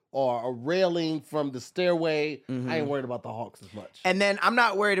rod or a railing from the stairway, I ain't worried about the Hawks as much. and then I'm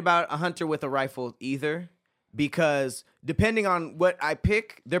not worried about a hunter with a rifle either, because depending on what I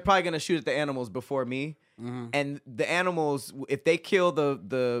pick, they're probably gonna shoot at the animals before me. And the animals, if they kill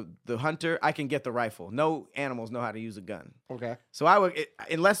the hunter, I can get the rifle. No animals know how to use a gun. Okay. So I would,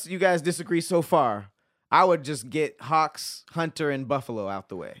 unless you guys disagree so far, I would just get hawks, hunter, and buffalo out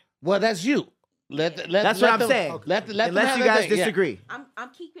the way. Well, that's you. That's what I'm saying. Let them Unless have you their guys thing, yeah. disagree. I'm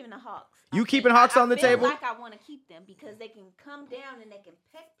keeping the hawks. You keeping hawks on the table? I feel like I want to keep them because they can come down and they can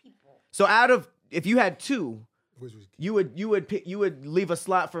peck people. So if you had 2, Which was you would leave a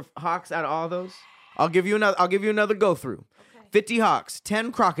slot for hawks out of all those? I'll give you another go through. Okay. 50 hawks,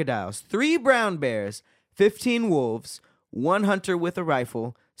 10 crocodiles, 3 brown bears, 15 wolves, 1 hunter with a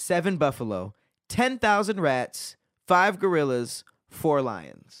rifle, 7 buffalo, 10,000 rats, 5 gorillas, 4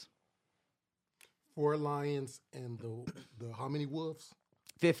 lions. 4 lions and the how many wolves?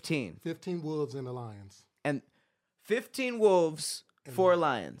 15. 15 wolves and the lions. And 15 wolves, 4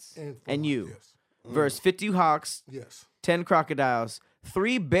 lions. And, And you. Yes. Versus 50 hawks, Yes. 10 crocodiles,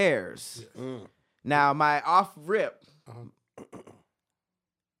 3 bears. Now, my off rip,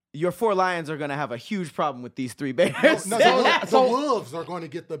 your 4 lions are going to have a huge problem with these 3 bears. No, the wolves are going to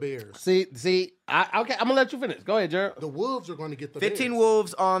get the bears. See, okay, I'm gonna let you finish. Go ahead, Gerald. The wolves are going to get the 15 bears.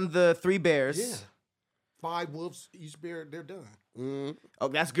 wolves on the 3 bears. Yeah. 5 wolves each bear, they're done. Oh,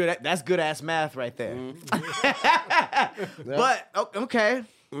 that's good. That's good ass math right there. But okay.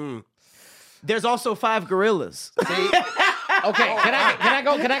 There's also 5 gorillas. See? Okay, can I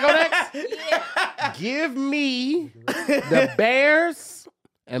go next? Yeah. Give me the bears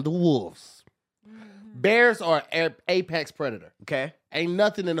and the wolves. Bears are apex predator. Okay. Ain't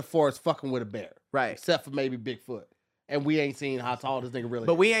nothing in the forest fucking with a bear. Right. Except for maybe Bigfoot. And we ain't seen how tall this nigga really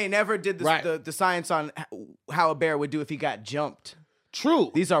But is. we ain't never did this, Right. the science on how a bear would do if he got jumped. True.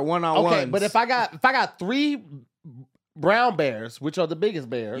 These are one-on-ones. Okay, but if I got 3 brown bears, which are the biggest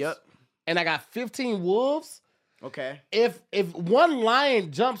bears, Yep. and I got 15 wolves, Okay. if one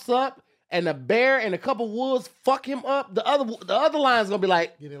lion jumps up and a bear and a couple wolves fuck him up, the other lion's gonna be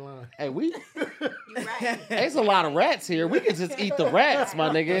like, Get in line. hey, You're right. there's a lot of rats here. We can just eat the rats, my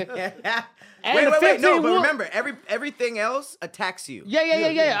nigga. And Wait, the wait, no, 15 but wolves- remember, everything else attacks you.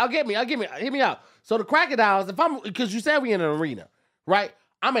 Yeah. I'll get me. Hear me out. So the crocodiles, because you said we in an arena, right?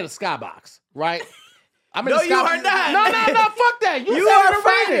 I'm in a skybox, right? I'm in No, the you Sky are not. No, fuck that. You You said are an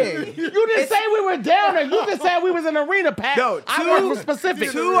arena. fighting. You didn't say we were down there. You just said we was in an arena, Pat. No, I work for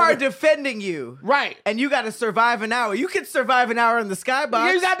specific. Two are defending you. Right. And you got to survive an hour. You can survive an hour in the skybox.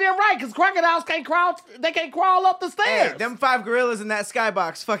 Yeah, you goddamn right, because crocodiles can't crawl. They can't crawl up the stairs. Hey, them 5 gorillas in that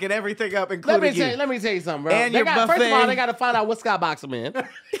skybox fucking everything up, including you. Let me tell you something, bro. And your First of all, buffet. they got to find out what skybox I'm in.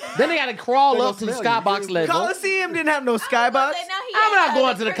 Then they got to crawl They up to the gonna smell you. skybox level. Coliseum didn't have no skybox. I'm not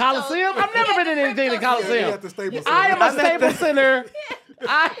going to the Coliseum. I've never been in anything in the Coliseum. at the Staples I am a I'm at Staples Center.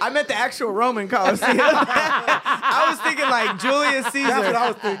 I meant the actual Roman Coliseum. I was thinking like Julius Caesar, what I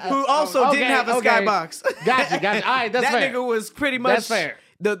was thinking. who also Okay, didn't have a okay. skybox. Gotcha. All right, that's that fair. nigga was pretty much That's fair.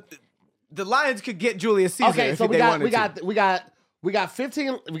 The Lions could get Julius Caesar Okay, if so they wanted to. we got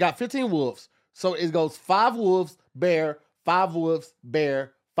 15 wolves. So it goes 5 wolves, bear, 5 wolves,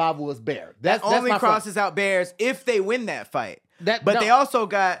 bear, 5 wolves, bear. That That's only my crosses out bears if they win that fight. That- but no. they also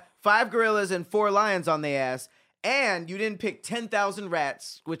got 5 gorillas and 4 lions on their ass. And you didn't pick 10,000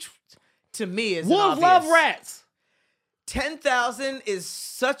 rats, which to me is wolves an love obvious. rats. 10,000 is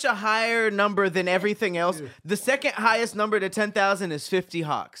such a higher number than everything else. The second highest number to 10,000 is 50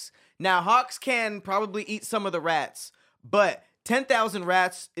 hawks. Now, hawks can probably eat some of the rats, but 10,000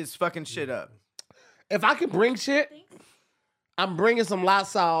 rats is fucking shit up. If I can bring shit, I'm bringing some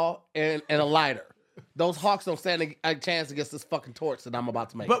Lysol and a lighter. Those hawks don't stand a chance against this fucking torch that I'm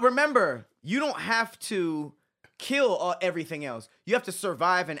about to make. But remember, you don't have to kill everything else. You have to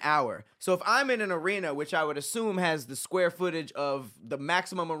survive an hour. So if I'm in an arena, which I would assume has the square footage of the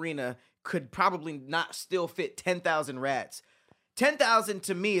maximum arena, could probably not still fit 10,000 rats. 10,000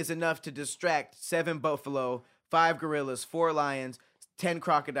 to me is enough to distract 7 buffalo, 5 gorillas, 4 lions, 10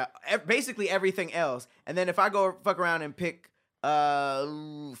 crocodile, basically everything else. And then if I go fuck around and pick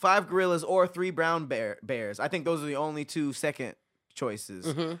 5 gorillas or 3 brown bears, I think those are the only 2 second choices.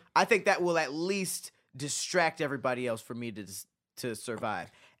 Mm-hmm. I think that will at least distract everybody else for me to survive.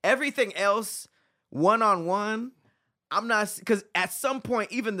 Everything else, one-on-one, I'm not, because at some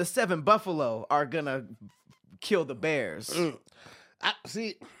point, even the 7 buffalo are gonna kill the bears.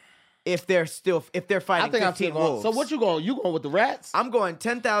 See, If they're fighting I think I'm 15 still going. wolves. So what you going? You going with the rats? I'm going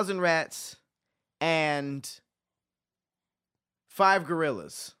 10,000 rats and 5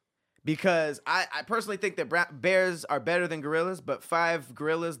 gorillas. Because I personally think that bears are better than gorillas, but 5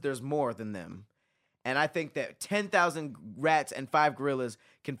 gorillas, there's more than them. And I think that 10,000 rats and 5 gorillas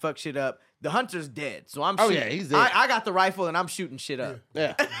can fuck shit up. The hunter's dead, so I'm shooting. Yeah, he's dead. I got the rifle and I'm shooting shit up.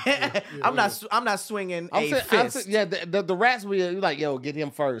 Yeah. I'm not swinging I'm a fist. the rats we like, yo, get him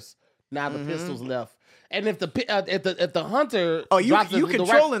first. Now Mm-hmm. the pistol's left. And if the hunter Oh, you drops the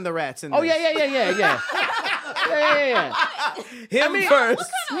controlling the rats in Oh this. yeah. Yeah. Him first.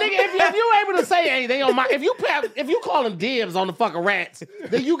 Nigga, if you able to say anything on my, if you calling dibs on the fucking rats,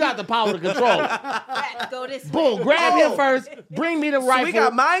 then you got the power to control. Rats, go this way. Boom, grab him first, bring me the So rifle. we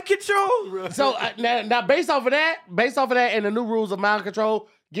got mind control? So now based off of that and the new rules of mind control,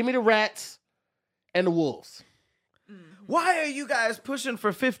 give me the rats and the wolves. Why are you guys pushing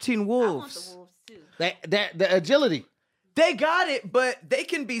for 15 I want wolves? the wolves too. The agility. They got it, but they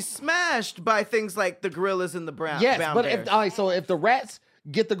can be smashed by things like the gorillas and the brown Yes, brown but bears. if the rats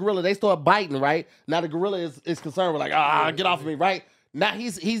get the gorilla, they start biting, right? Now the gorilla is concerned with like, get off of me, right? Now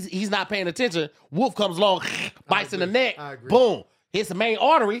he's not paying attention. Wolf comes along, bites in the neck, I agree. boom, hits the main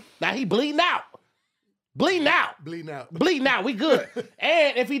artery. Now he bleeding out. Bleeding out. We good.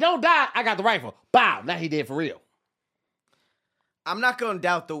 And if he don't die, I got the rifle. Bow. Now he dead for real. I'm not going to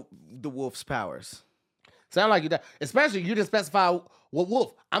doubt the wolf's powers. Sound like you die. Especially you didn't specify what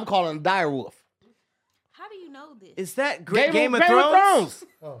wolf. I'm calling a dire wolf. How do you know this? Is that Game of Game Thrones?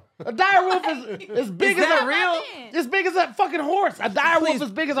 A dire wolf is as big Is as that a real? As big as a fucking horse. A dire wolf is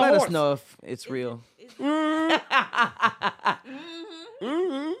big as a Let horse. us know if it's real.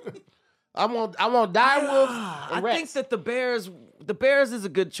 I want dire wolves. I And think rats. that the bears is a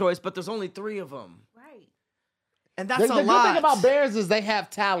good choice, but there's only 3 of them. Right. And that's the a good lot. thing about bears is they have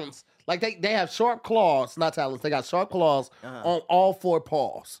talons. Like they have sharp claws, not talons. They got sharp claws on all 4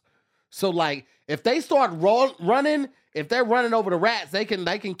 paws. So like if they start running, if they're running over the rats, they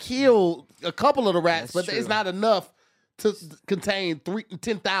can kill a couple of the rats, That's but it's true. not enough to contain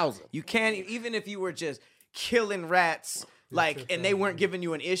 10,000. You can't, even if you were just killing rats, like, and they weren't giving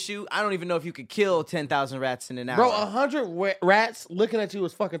you an issue, I don't even know if you could kill 10,000 rats in an hour. Bro, 100 rats looking at you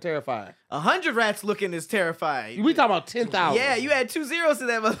is fucking terrifying. 100 rats looking is terrifying. We talking about 10,000. Yeah, you had 2 zeros to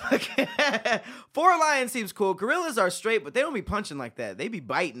that motherfucker. 4 lions seems cool. Gorillas are straight, but they don't be punching like that. They be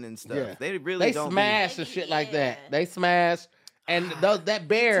biting and stuff. Yeah. They really They don't. smash and shit like that. They smash. And that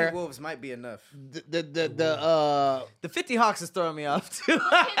bear, 50 wolves might be enough. the 50 hawks is throwing me off too.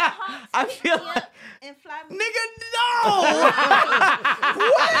 Hawks I pick feel me like, up and fly me. nigga, no.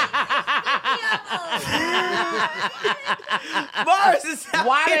 Mars is out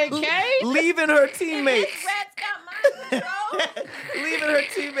Why here they came? leaving her teammates. This rat's got mind control. Leaving her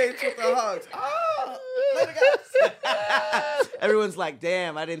teammates with the hogs. Oh, let it go. Everyone's like,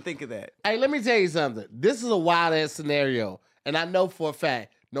 damn, I didn't think of that. Hey, let me tell you something. This is a wild ass scenario, and I know for a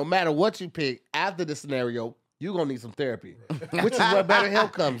fact, no matter what you pick after the scenario, you're gonna need some therapy, which is where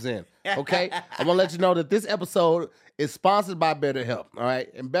BetterHelp comes in. Okay, I want to let you know that this episode is sponsored by BetterHelp. All right,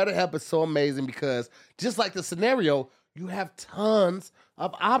 and BetterHelp is so amazing because just like the scenario, you have tons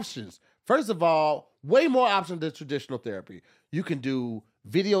of options. First of all, way more options than traditional therapy. You can do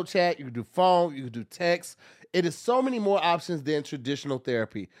video chat, you can do phone, you can do text. It is so many more options than traditional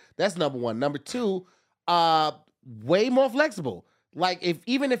therapy. That's number one. Number two, way more flexible. Like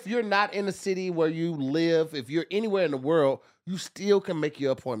even if you're not in the city where you live, if you're anywhere in the world, you still can make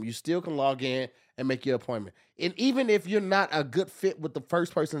your appointment. You still can log in and make your appointment. And even if you're not a good fit with the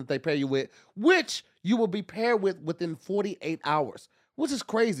first person that they pair you with, which you will be paired with within 48 hours, which is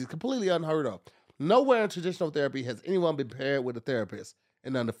crazy. It's completely unheard of. Nowhere in traditional therapy has anyone been paired with a therapist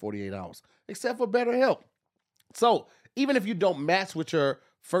in under 48 hours, except for BetterHelp. So even if you don't match with your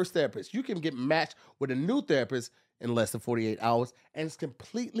first therapist, you can get matched with a new therapist in less than 48 hours, and it's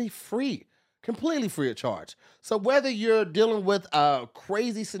completely free of charge. So whether you're dealing with a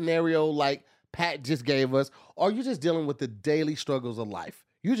crazy scenario like Pat just gave us, or you're just dealing with the daily struggles of life,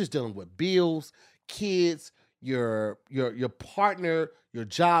 you're just dealing with bills, kids, your partner, your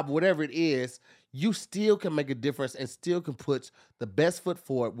job, whatever it is, you still can make a difference and still can put the best foot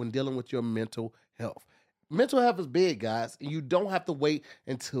forward when dealing with your mental health. Mental health is big, guys, and you don't have to wait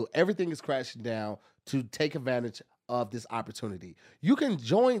until everything is crashing down to take advantage of this opportunity. You can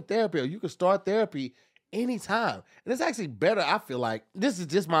join therapy or you can start therapy anytime. And it's actually better, I feel like, this is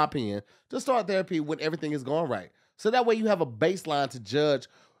just my opinion, to start therapy when everything is going right. So that way you have a baseline to judge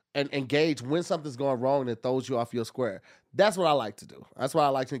and engage when something's going wrong that throws you off your square. That's what I like to do. That's what I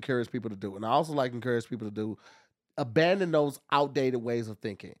like to encourage people to do. And I also like to encourage people to do, abandon those outdated ways of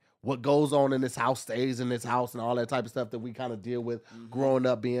thinking. What goes on in this house stays in this house and all that type of stuff that we kind of deal with growing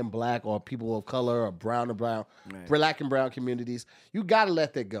up being black or people of color or brown and brown, black and brown communities. You got to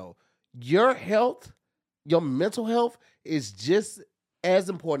let that go. Your health, your mental health is just as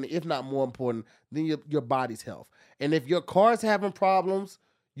important, if not more important, than your body's health. And if your car's having problems,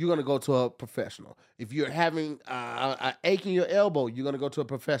 you're going to go to a professional. If you're having an ache in your elbow, you're going to go to a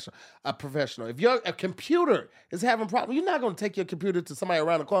professional. If your computer is having problems, you're not going to take your computer to somebody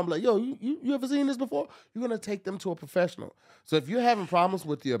around the corner and be like, yo, you ever seen this before? You're going to take them to a professional. So if you're having problems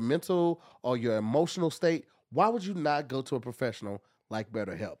with your mental or your emotional state, why would you not go to a professional like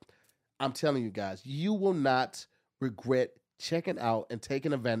BetterHelp? I'm telling you guys, you will not regret checking out and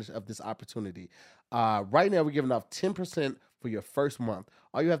taking advantage of this opportunity. Right now, we're giving off 10% for your first month.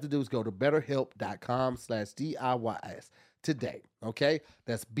 All you have to do is go to betterhelp.com/DIYS today, okay?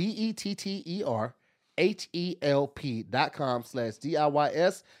 That's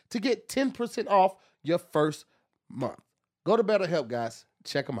BetterHelp.com/DIYS to get 10% off your first month. Go to BetterHelp, guys.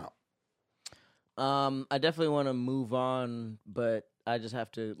 Check them out. I definitely want to move on, but I just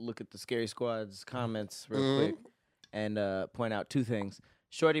have to look at the Scary Squad's comments real quick and point out two things.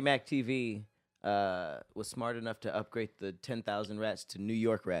 Shorty Mac TV was smart enough to upgrade the 10,000 rats to New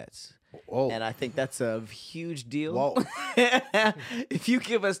York rats. Whoa. And I think that's a huge deal. Whoa. If you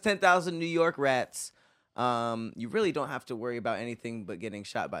give us 10,000 New York rats, you really don't have to worry about anything but getting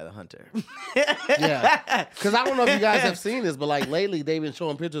shot by the hunter. Yeah. Because I don't know if you guys have seen this, but like lately they've been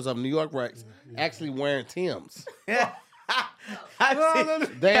showing pictures of New York rats actually wearing Timbs. They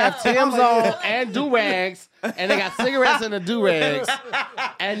have Timbs on and do-rags, and they got cigarettes in the do-rags.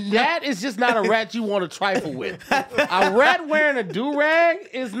 And that is just not a rat you want to trifle with. A rat wearing a do-rag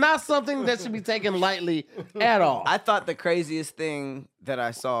is not something that should be taken lightly at all. I thought the craziest thing that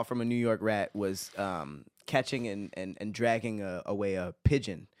I saw from a New York rat was catching and dragging away a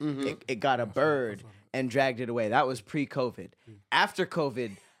pigeon. It got a bird and dragged it away. That was pre-COVID. After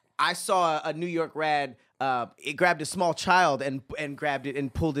COVID, I saw a New York rat. It grabbed a small child and grabbed it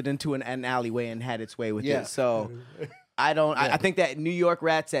and pulled it into an alleyway and had its way with it. So I think that New York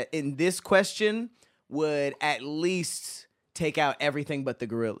rats in this question would at least take out everything but the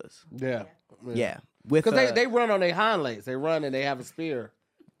gorillas. Yeah. Because they run on their hind legs. They run and they have a spear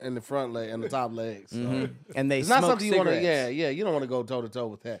in the front leg and the top legs. So. And they It's smoke not something you want to. cigarettes. Yeah. You don't want to go toe to toe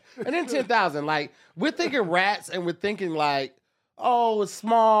with that. And then 10,000. Like we're thinking rats, and we're thinking like, oh, it's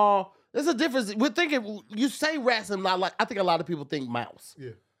small. There's a difference. We're thinking, you say rats and not like, I think a lot of people think mouse.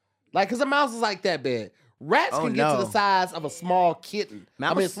 Yeah. Like, because a mouse is like that big. Rats Oh, can get to no. the size of a small kitten.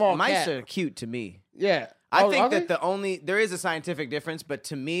 Small mice cat. are cute to me. Yeah. I Oh, think are that they? there is a scientific difference, but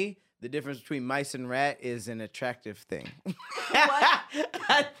to me, the difference between mice and rat is an attractive thing.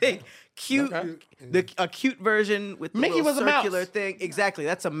 I think cute, a cute version with the Mickey little was a mouse. circular thing. Exactly,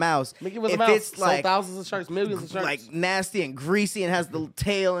 that's a mouse. Mickey was a If mouse. it's Sold like thousands of shirts, millions of shirts. like nasty and greasy and has the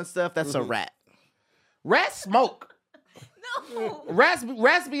tail and stuff, that's a rat. Rats smoke. No.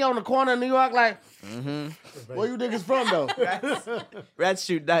 Rats be on the corner of New York like, where you niggas from though? Rats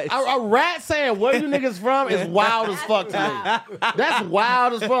shoot dice. A rat saying where you niggas from is wild as fuck to me. That's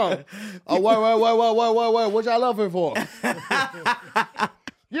wild as fuck. Oh, wait, what y'all love here for?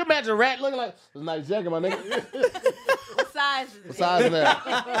 You imagine a rat looking like, it's a nice jacket, my nigga. What size is it? Besides that,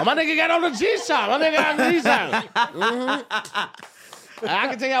 oh, my nigga got on the G-Shock. My nigga got on the G-Shock. I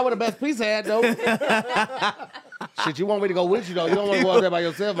can tell y'all what the best piece had though. Shit, you want me to go with you though? You don't want to go out there by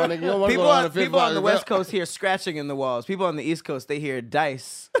yourself, my nnigga. You don't want to go out there People on the West yourself. Coast hear scratching in the walls. People on the East Coast, they hear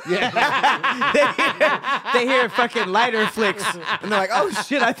dice. Yeah. they hear fucking lighter flicks, and they're like, "Oh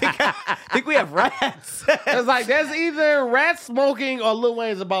shit, I think we have rats." It's like there's either rat smoking or Lil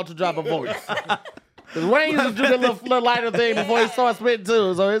Wayne's about to drop a voice. Because Wayne used to do the little lighter thing before he started spitting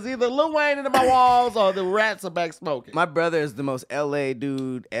too. So it's either Lil Wayne into my walls or the rats are back smoking. My brother is the most LA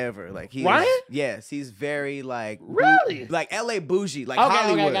dude ever. Like he Ryan? is, yes, he's very like Really? like LA bougie, like Okay,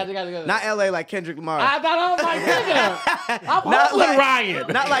 Hollywood. gotcha. Not LA like Kendrick Lamar. I thought I was like, nigga, I'm Not hustling like- Ryan.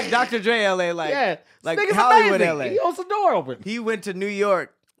 Not like Dr. Dre LA, like Yeah. like This nigga's Hollywood amazing. LA. He owns the door open. He went to New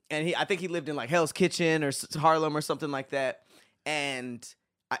York, and I think he lived in like Hell's Kitchen or Harlem or something like that. And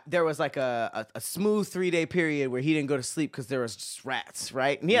there was like a smooth 3-day period where he didn't go to sleep because there was just rats,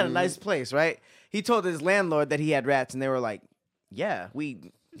 right? And he had a nice place, right? He told his landlord that he had rats, and they were like, "Yeah, They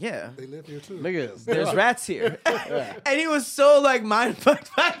live here too. Niggas. there's rats here." And he was so like mind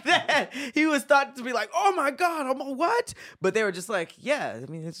fucked by that. He was thought to be like, "Oh my god, I'm a what?" But they were just like, "Yeah, I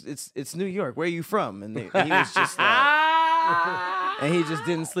mean it's New York. Where are you from?" And he was just like, and he just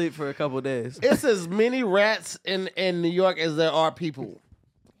didn't sleep for a couple days. It's as many rats in New York as there are people.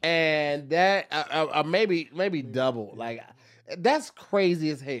 And that maybe double. Like that's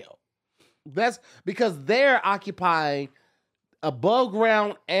crazy as hell. That's because they're occupying above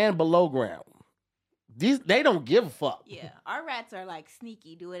ground and below ground. They don't give a fuck. Yeah, our rats are like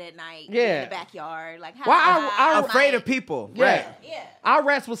sneaky. Do it at night. Yeah. In the backyard. Like Well, I- Afraid of people. Yeah. Right. Yeah. Our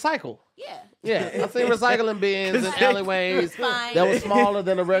rats recycle. Yeah. Yeah, I seen recycling bins in alleyways Fine. that were smaller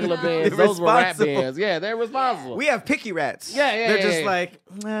than the regular bins. They're Those were rat responsible. bins. Yeah, they're responsible. We have picky rats. Yeah, They're yeah, just yeah. like,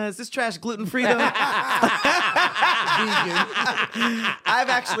 is this trash gluten free though? I've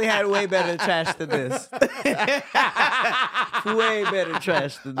actually had way better trash than this. Way better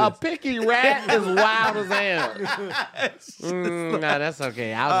trash than this. A picky rat is wild as hell. Nah, that's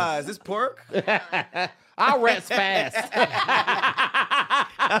okay. Is this pork? Our rat's fast.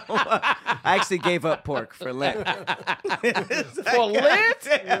 I actually gave up pork for Lent. For Lent?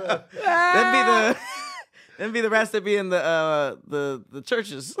 That'd be the rats that be in the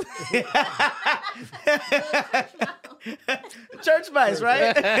churches. Church mice,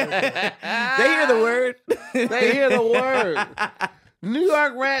 right? They hear the word. They hear the word. New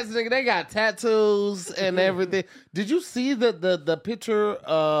York rats, nigga, they got tattoos and everything. Did you see the picture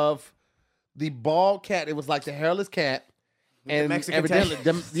of the bald cat? It was like the hairless cat. And Mexican evidently,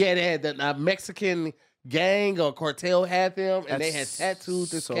 tattoos. they had the Mexican gang or cartel had them, and they had tattooed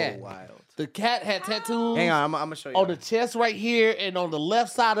this so cat. wild. The cat had tattoos Hang on, I'm gonna show you. on the chest right here and on the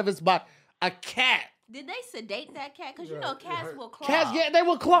left side of his body. A cat. Did they sedate that cat? Because you know cats will claw. Cats, yeah, they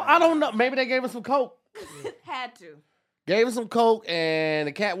were close. I don't know. Maybe they gave him some coke. Had to. Gave him some coke, and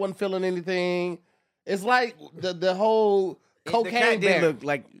the cat wasn't feeling anything. It's like the whole The cocaine cat did bear. look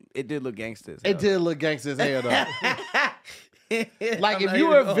like it did look gangsters. It did look gangster as hell, though. Like, I'm if not you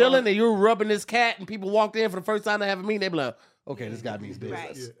were even a villain and you were rubbing this cat and people walked in for the first time to have a meeting, they'd be like, okay, this guy means business.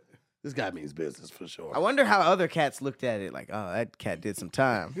 Right. This guy means business for sure. I wonder how other cats looked at it. Like, oh, that cat did some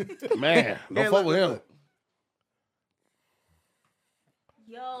time. Man, don't Here, fuck with him. look.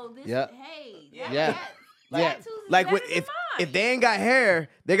 Yo, this. Yeah. Hey. Yeah. That Yeah. tattoos is Like better if than if they ain't got hair,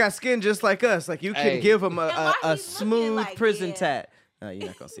 they got skin just like us. Like you can Hey. give them And a why he's looking smooth like prison this? tat. No, you're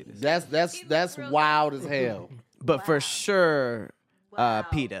not gonna see this. That's real wild as hell. But for sure, Wow.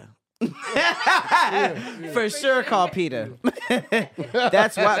 PETA. For sure, call PETA.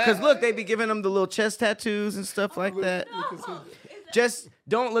 That's why. Because look, they be giving them the little chest tattoos and stuff like that. Just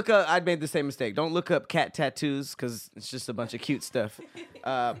Don't look up. I made the same mistake. Don't look up cat tattoos because it's just a bunch of cute stuff.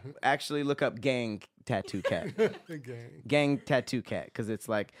 Actually, look up gang tattoo cat. Gang tattoo cat because it's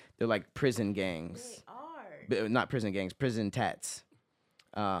like they're like prison gangs. They are. Not prison gangs, prison tats.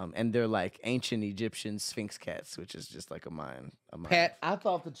 And they're like ancient Egyptian Sphinx cats, which is just like a mind. Pat, I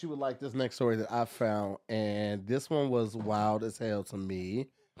thought that you would like this next story that I found, and this one was wild as hell to me.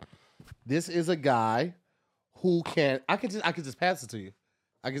 This is a guy who I could just pass it to you.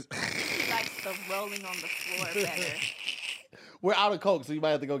 He likes the rolling on the floor better. We're out of Coke, so you might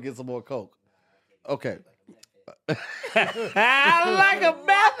have to go get some more Coke. Okay. I like a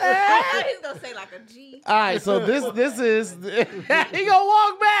method. He's gonna say like a G. All right, so this is he gonna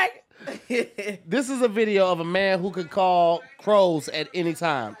walk back. This is a video of a man who could call crows at any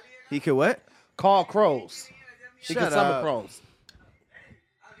time. He could what? Call crows. He Shut could summon up. crows.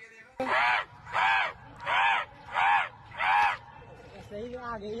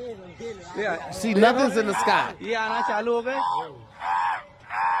 See, nothing's in the sky.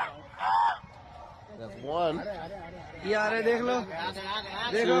 That's one. 2, 3,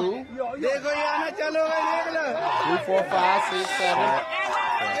 4, 5, 6, 7,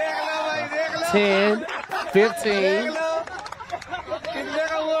 10, 15.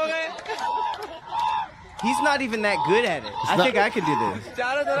 He's not even that good at it. I think I could do this.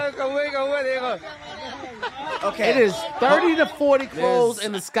 Okay. It is 30 to 40 crows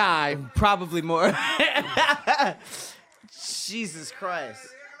in the sky. Probably more. Jesus Christ.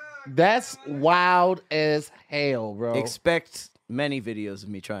 That's wild as hell, bro. Expect many videos of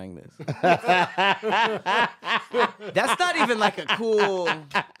me trying this. That's not even like a cool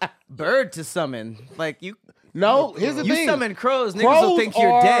bird to summon. Like you. No, here's the You thing. summon crows, niggas Crows will think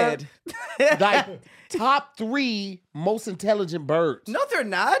you're are- dead. Like top 3 most intelligent birds. No, they're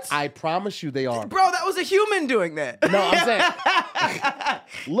not. I promise you they are. Bro, that was a human doing that. No, I'm saying.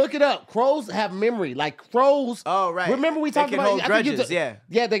 Look it up. Crows have memory. Like crows. Oh, right. Remember we They talked can about hold I think you grudges, took- yeah.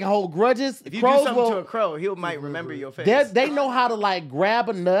 Yeah, they can hold grudges. If you crows do something will, to a crow, he might remember your face. they know how to like grab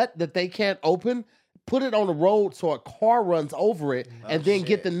a nut that they can't open, put it on the road so a car runs over it, and then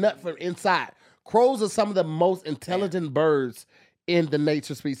get the nut from inside. Crows are some of the most intelligent birds in the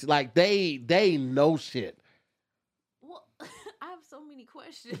nature species. Like they know shit. Well, I have so many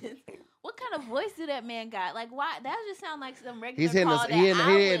questions. What kind of voice do that man got? Like, why? That just sound like some regular He's hitting call he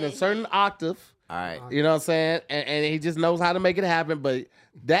hitting a would certain hit. octave. All right. You know what I'm saying? And he just knows how to make it happen. But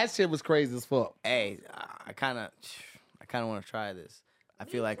that shit was crazy as fuck. Hey, I kind of want to try this. I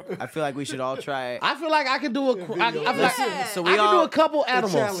feel like we should all try it. I feel like I could do a. I feel like So I we can all do a couple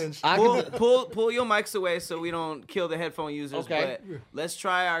animals. challenge. I pull, can do, pull your mics away so we don't kill the headphone users. Okay. But let's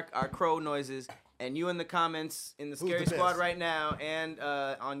try our crow noises. And you in the comments in the Scary the Squad best? right now and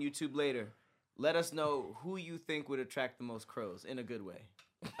on YouTube later, let us know who you think would attract the most crows in a good way.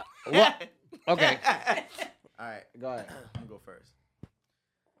 what? Okay. All right, Go ahead. I'm gonna go first.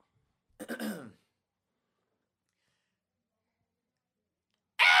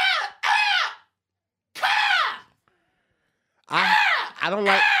 I don't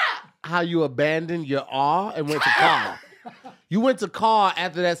like how you abandoned your awe and went to car. You went to car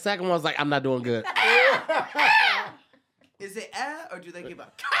after that second one. I was like, I'm not doing good. Is it or do they give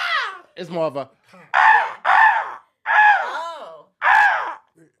up? It's more of a. Oh,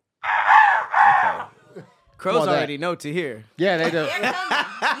 Crows More that. already know to hear. Yeah, they do. they're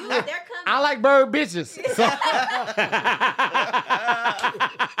coming. They're coming. I like bird bitches. So.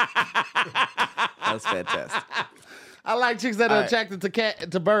 That's fantastic. I like chicks that are All right. attracted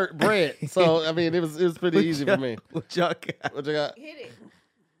to bird bread. So I mean, it was pretty easy for me. What y'all got? What you got? Hit it.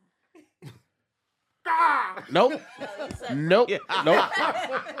 Nope. Nope. Nope.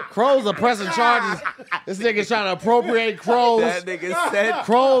 Crows are pressing charges. This nigga's trying to appropriate crows. That nigga said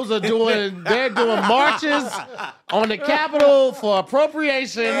Crows are they're doing marches on the Capitol for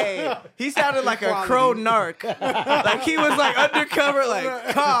appropriation. Hey, he sounded like a crow narc. Like he was like undercover, like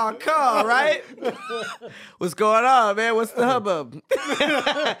caw, right? What's going on, man? What's the hubbub?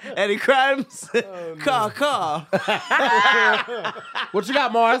 Any crimes? Caw. What you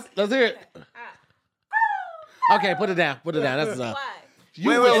got, Mars? Let's hear it. Okay, put it down. Put it down. That's enough. Why?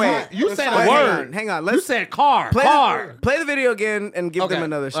 Wait. You said Wait, a word. Hang on. You Let's said car. play the video again and give them Okay.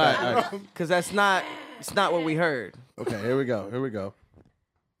 another All shot. right, all Because it's not what we heard. Okay, here we go. हमारा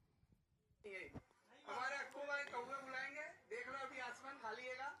कोई कौवे बुलाएंगे देख लो अभी आसमान खाली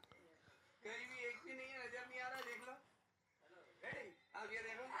हैगा कहीं भी एक भी नहीं है नजर नहीं आ रहा देख लो रेडी अब ये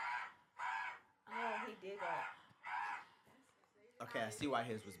देखो Oh, he did that. Okay, I see why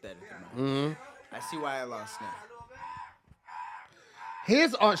his was better than mine. I see why I lost now.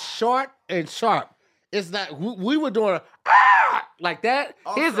 His are short and sharp. It's not. We were doing. like that.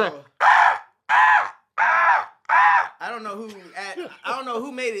 Here's a. Also, I don't know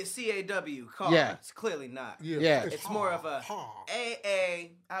who made it CAW. Car. Yeah. It's clearly not. Yeah. It's more of a AA.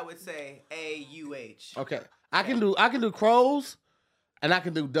 I would say AUH. Okay, I can do crows, and I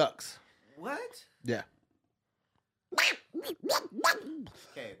can do ducks. What? Yeah.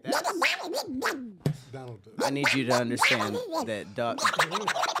 Okay, that's, Donald Duck. I need you to understand that ducks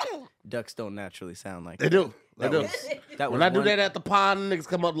don't naturally sound like They that. do. They do. That was When I do one- that at the pond, niggas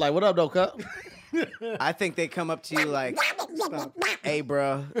come up like, "What up, though, cup?" I think they come up to you like, "Hey,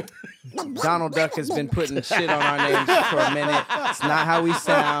 bro, Donald Duck has been putting shit on our names for a minute. It's not how we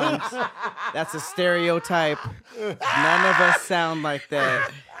sound. That's a stereotype. None of us sound like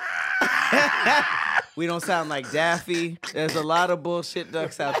that. We don't sound like Daffy. There's a lot of bullshit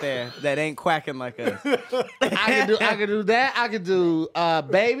ducks out there that ain't quacking like us." I can do that. I can do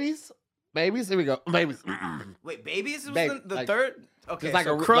babies. Babies. Here we go. Babies. Wait, babies was Baby, the like- third? Okay, just like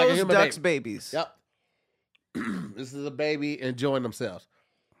so a- like a crows, human ducks, baby. babies. Yep. This is a baby enjoying themselves.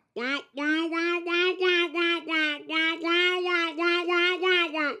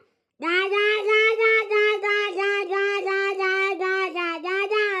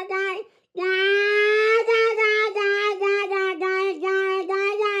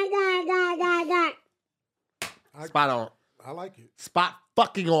 Spot on. I like it. Spot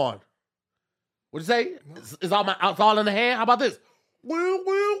fucking on. What'd you say? It's all in the hand? How about this?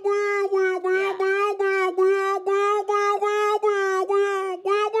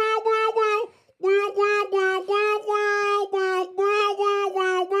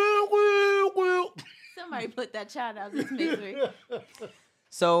 Somebody put that child out of this misery.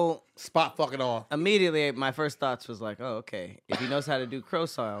 So Spot fucking on. immediately, my first thoughts was like, oh, okay. If he knows how to do crow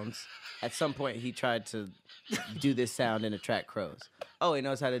sounds, at some point he tried to do this sound and attract crows. Oh, he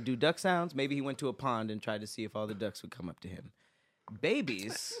knows how to do duck sounds. Maybe he went to a pond and tried to see if all the ducks would come up to him.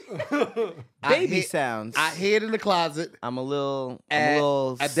 Babies, baby sounds. I hid in the closet I'm a little at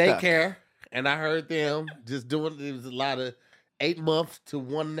stuck. daycare, and I heard them just doing. It was a lot of 8-month to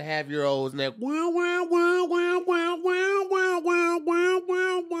 1.5-year-olds, and they're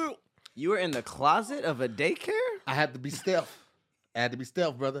You were in the closet of a daycare? I had to be stealth. I had to be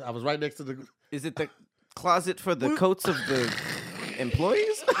stealth, brother. I was right next to the. Is it the closet for the coats of the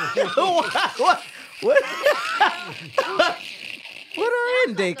employees? What? What are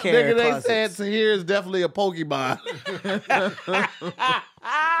in daycare Nigga, they closets? said Tahir is definitely a Pokemon.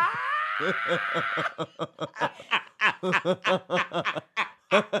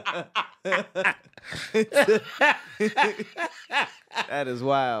 That is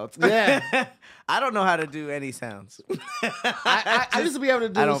wild. Yeah. I don't know how to do any sounds. I used to be able to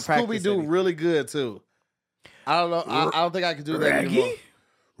do I don't practice Scooby Doo anything. really good too. I don't know. I don't think I can do that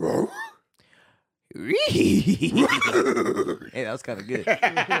anymore. Hey, that was kind of good.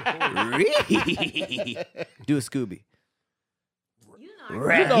 Do a Scooby.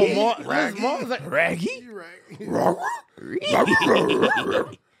 You know more. More like, Raggy? You're right.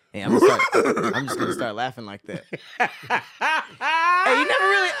 Hey, I'm just gonna start laughing like that. Hey, you never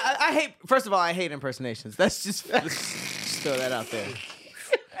really. I hate. First of all, I hate impersonations. Let's just throw that out there.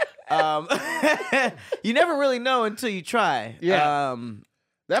 You never really know until you try. Yeah.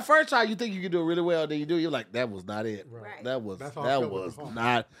 That first try, you think you can do it really well, then you do. You're like, that was not it. Right. That was That's how I felt with was the phone.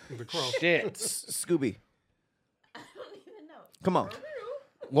 not With the crow. shit. Scooby, I don't even know. come on.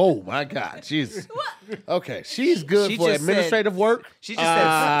 Whoa, my God, Jesus. Okay, she's good She for just administrative work. She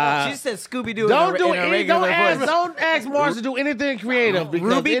just said Scooby Doo Don't in a regular voice. don't ask Mars to do anything creative because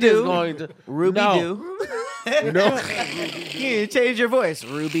Ruby it is Doo. going to Ruby no, Doo. No, You change your voice.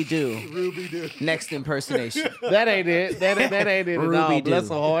 Ruby Doo. Ruby did. Next impersonation. that ain't it. That ain't it at all. Ruby Doo. Bless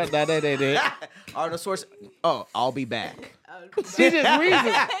her heart. That ain't it. Arnold Schwarzenegger. Oh, I'll be back. She just reads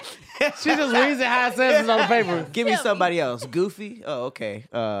it. She just reads it how it says it on the paper. Give me somebody else. Goofy. Oh, okay.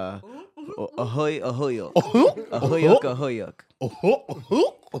 Ahoy, ahoyok. Ahoyok, ahoyok.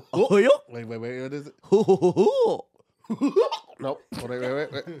 Ahoyok. Wait, what is it? Hoo-hoo-hoo-hoo. Nope. Wait.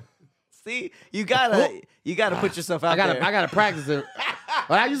 See, you gotta put yourself out there. I gotta practice it.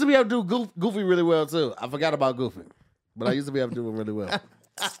 But I used to be able to do Goofy really well too. I forgot about Goofy, but I used to be able to do it really well.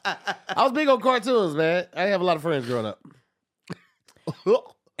 I was big on cartoons, man. I didn't have a lot of friends growing up.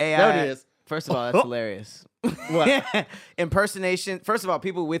 Hey, There it is. First of all, that's hilarious. What? Impersonation. First of all,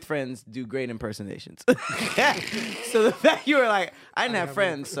 people with friends do great impersonations. So the fact you were like, I didn't have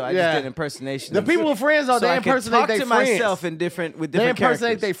friends, so I Yeah. just did impersonations. The people with friends are so they I could impersonate talk their to friends. myself in with They different impersonate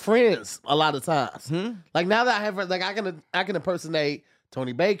characters. their friends a lot of times. Hmm? Like now that I have, like I can impersonate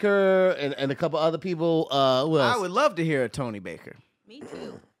Tony Baker and a couple other people. Who else? I would love to hear a Tony Baker. Me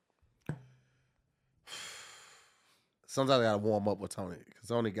too. Sometimes I gotta warm up with Tony because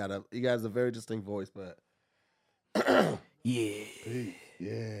Tony he has a very distinct voice, but Yeah.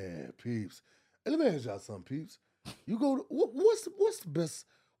 yeah, peeps. Hey, let me ask y'all something, peeps. You go to what's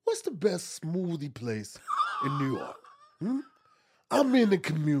the best smoothie place in New York? I'm in the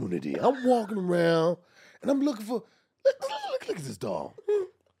community. I'm walking around and I'm looking for look at this dog.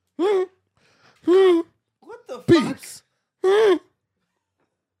 What the Peeps.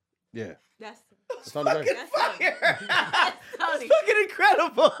 Yeah. That's It's on the way. Tony. fucking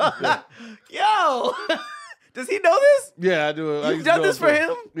incredible. Yo. Does he know this? Yeah, I do. You've done this for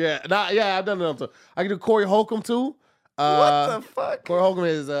him? Yeah, I've done it too. I can do Corey Holcomb too. What the fuck? Corey Holcomb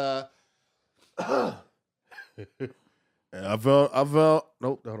is I felt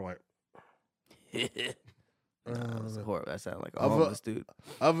nope, hold on. That's horrible. That sounds like a I felt- homeless dude.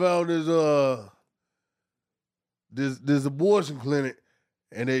 I found this abortion clinic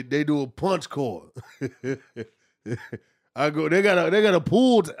and they do a punch card. I go, they got a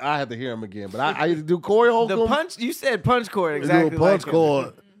pool. I have to hear him again, but I used to do Corey Holcomb. The punch, you said punch cord They exactly. do a punch like him.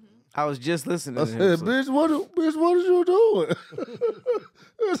 card. I was just listening I to said, him. so- bitch, what is you doing?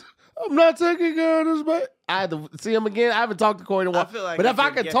 I'm not taking care of this, man. I had to see him again. I haven't talked to Corey in a while. I feel like but I if I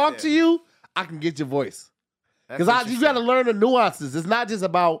could can get talk there. to you, I can get your voice. That's Because you got to interesting. learn the nuances. It's not just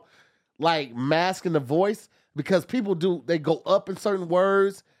about like masking the voice because people they go up in certain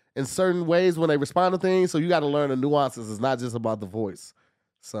words in certain ways when they respond to things. So you got to learn the nuances. It's not just about the voice.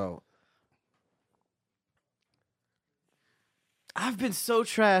 So I've been so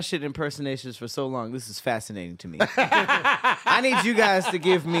trash at impersonations for so long. This is fascinating to me. I need you guys to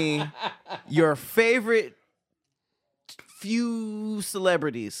give me your favorite few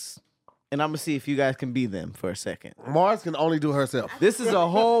celebrities, and I'm gonna see if you guys can be them for a second. Mars can only do herself. This is a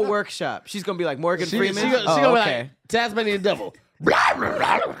whole workshop. She's gonna be like Morgan Freeman. She gonna Oh, be okay. like Tasmanian Devil. Blah, blah,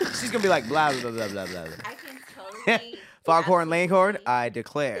 blah. She's gonna be like blah blah blah blah blah. I can totally. Foghorn Leghorn, I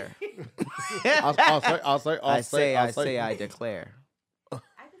declare. I'll say, I declare. I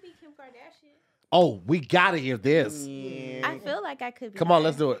could be Kim Kardashian. Oh, we gotta hear this. I feel like I could be. Come on, her.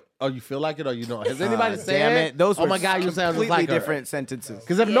 let's do it. Oh, you feel like it or you don't? Has anybody said Damn it! Those oh were my God, you sound just completely like her. different sentences.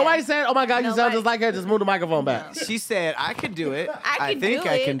 Because if Yeah. nobody said, oh my God, you sound Nobody- just like her, just move the microphone back. She said, "I can do it. I can think do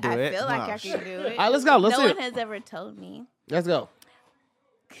I it. can do it." I feel like No, I can do it. All right, let's go. Let's no see one it. has ever told me. Let's go.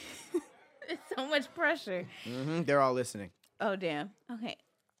 It's so much pressure. Mhm, they're all listening. Oh damn. Okay.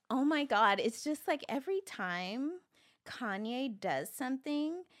 Oh my God. It's just like every time Kanye does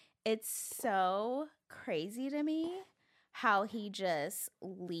something, it's so crazy to me how he just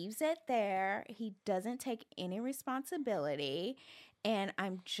leaves it there. He doesn't take any responsibility. And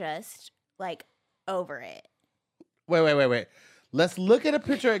I'm just like over it. Wait. Let's look at a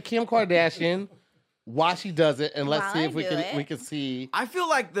picture of Kim Kardashian while she does it, and let's While see I if we do can it. we can see. I feel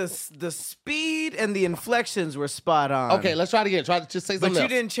like the speed and the inflections were spot on. Okay, let's try it again. Try to just say but something you else.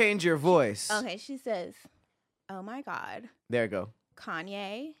 didn't change your voice. Okay. She says, oh my God, There you go.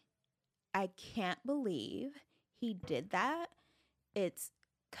 Kanye, I can't believe he did that. It's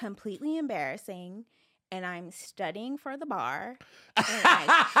completely embarrassing. And I'm studying for the bar. And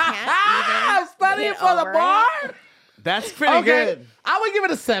I can't even Studying get for the over bar. it. That's pretty Okay, good. I would give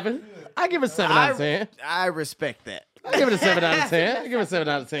it a 7. I give it a 7 out of 10. I respect that. I give it a 7 out of 10. I give it a 7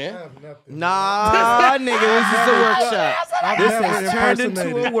 out of 10. Nah, nigga, this is a workshop. I've This never has turned into a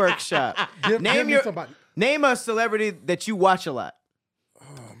impersonated. workshop. Give Name me your somebody. name a celebrity that you watch a lot.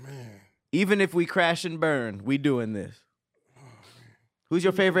 Oh man. Even if we crash and burn, we doing this. Who's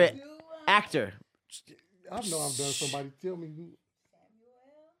your favorite actor? I know I'm done. Somebody tell me who.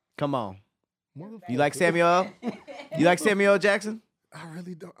 Come on. Motherfucker. You like Samuel? You like Samuel Jackson? I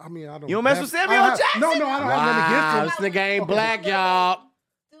really don't. I mean, I don't. You don't mess have- with Samuel I have- Jackson? No, I don't have Wow, nothing this against him. nigga ain't black, y'all.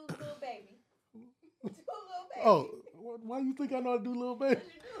 Do little baby. Do little baby. Oh, why you think I know how to do little baby?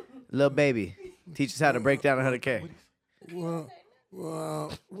 Little baby. Teach us how to break down 100K. Well,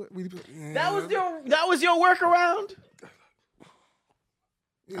 That was your workaround?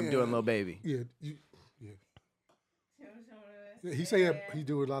 I'm doing Little Baby. Yeah, yeah. Yeah, he say that he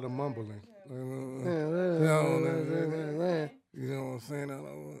do a lot of mumbling. You know what I'm saying? No,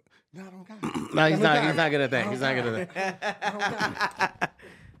 I don't got it. No, he's not good at that. He's not good at that.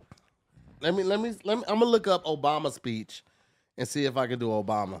 Let me. I'm gonna look up Obama's speech and see if I can do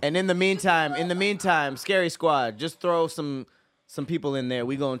Obama. And in the meantime, Scary Squad, just throw some people in there.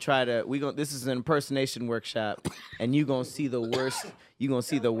 This is an impersonation workshop, and you gonna see the worst. You gonna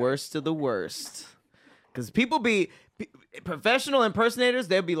see the worst of the worst. Because professional impersonators,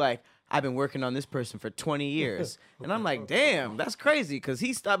 they'll be like, I've been working on this person for 20 years. And I'm like, damn, that's crazy because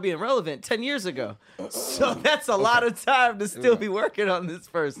he stopped being relevant 10 years ago. So that's a lot of time to still be working on this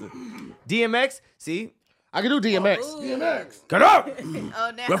person. DMX, see, I can do DMX. DMX. Get up!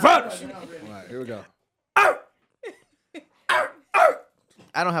 Oh, now. The front! All right, here we go.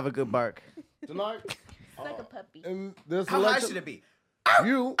 I don't have a good bark. Tonight, It's like a puppy. in this How high election, should it be?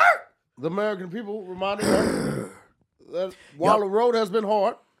 you, the American people, reminded us that while the road has been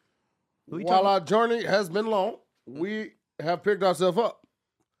hard, while our journey has been long, we have picked ourselves up.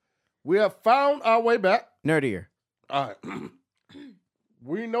 We have found our way back. Nerdier. All right.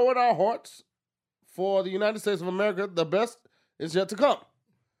 We know in our hearts, for the United States of America, the best is yet to come.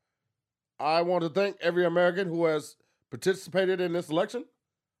 I want to thank every American who has participated in this election,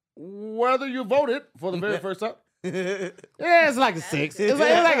 whether you voted for the very first time. Yeah, it's like a 6. It's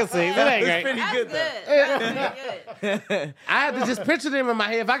like a 6. It ain't great. Pretty That's good, good. though. That's pretty good. I had to just picture them in my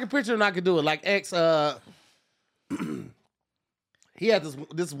head. If I could picture them, I could do it. Like X, he had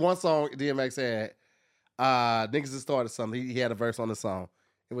this one song DMX had. Niggas just started something. He had a verse on the song.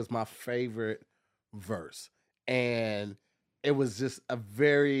 It was my favorite verse, and it was just a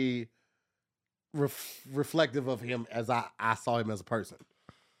very reflective of him as I saw him as a person.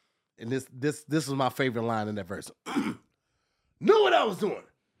 And this was my favorite line in that verse. Knew what I was doing,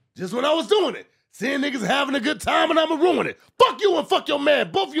 just when I was doing it. Seeing niggas having a good time and I'ma ruin it. Fuck you and fuck your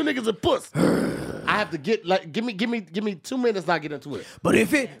man. Both of you niggas are puss. I have to get give me 2 minutes and I get into it. But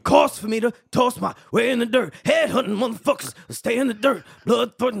if it costs for me to toss my way in the dirt, headhunting motherfuckers, stay in the dirt,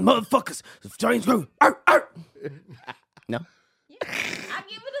 blood-throating motherfuckers, strange room. No? Yeah, I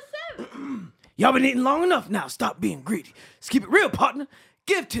give it a 7. Y'all been eating long enough now. Stop being greedy. Let's keep it real, partner.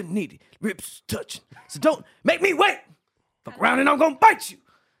 Give to the needy. Rips touching. So don't make me wait. Fuck around and I'm gonna bite you.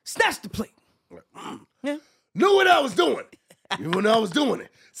 Snatch the plate. Yeah. Knew what I was doing. Even when I was doing it.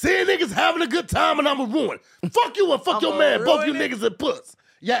 Seeing niggas having a good time and I'ma ruin it. Fuck you and fuck your man. Both you niggas are puss.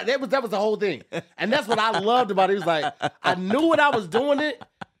 Yeah, that was the whole thing. And that's what I loved about it. He was like, I knew what I was doing it.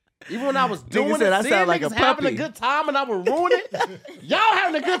 Even when I was doing said it, I seeing sound like niggas a having a puppy. good time and I would ruin it. Y'all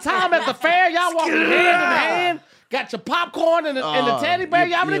having a good time at the fair. Y'all walking hand in hand. Got your popcorn and the teddy bear.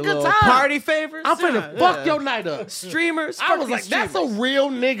 Y'all having a good time. Party favors. I'm finna fuck your night up. Streamers. I was like, that's a real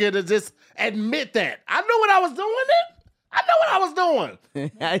nigga to just admit that. I knew what I was doing it. I know what I was doing.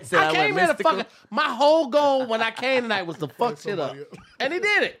 I said I came here to mystical. fuck. My whole goal when I came tonight was to fuck shit up. And he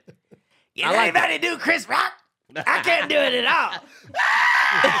did it. Can anybody do Chris Rock? I can't do it at all.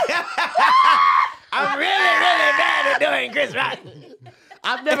 I'm really bad at doing Chris Rock.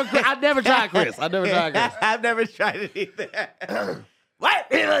 I've never tried Chris. I've never tried Chris. I've never tried it either. White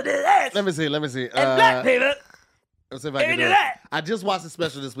people do this. Let me see. And black people. Let's see if I can do it. I just watched the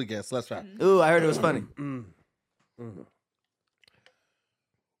special this weekend, so let's try. Ooh, I heard it was funny.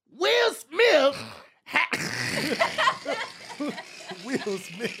 Will Smith. Will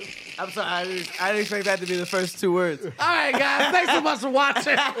Smith. I'm sorry, I didn't expect that to be the first 2 words. All right, guys. Thanks so much for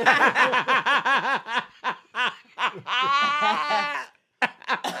watching.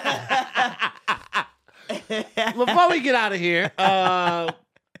 Before we get out of here,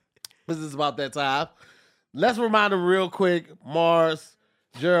 this is about that time. Let's remind them real quick, Mars,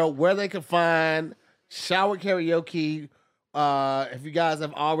 Gerald, where they can find Shower Karaoke. If you guys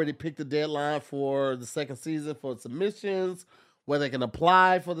have already picked the deadline for the second season for submissions, where they can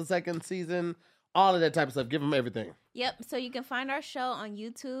apply for the second season, all of that type of stuff. Give them everything. Yep. So you can find our show on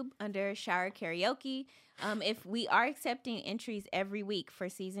YouTube under Shower Karaoke. If we are accepting entries every week for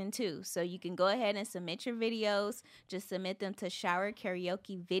season 2, so you can go ahead and submit your videos. Just submit them to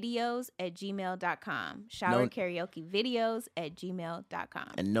showerkaraokevideos@gmail.com. Showerkaraokevideos@gmail.com.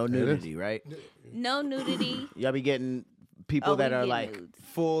 And no nudity, right? No nudity. Y'all be getting people Oh, that we are get like nudes.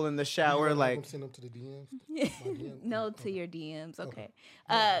 full in the shower, I'm like send them to the DMs. No to your DMs. Okay.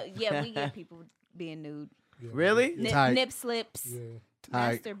 Yeah, we get people being nude. really? Tight. Nip slips. Yeah.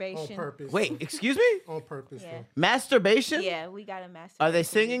 Tight. Masturbation. On purpose. Wait, excuse me? On purpose. Yeah. Masturbation? Yeah, we got a masturbation. Are they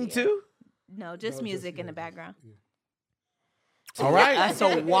singing video. too? No, just No, music just- in the yeah, background. All right. That's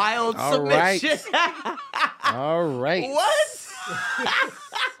a wild All right. submission. All right. What?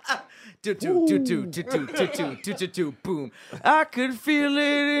 Boom. I could feel it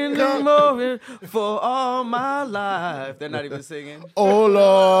in the moment for all my life. They're not even singing. Oh,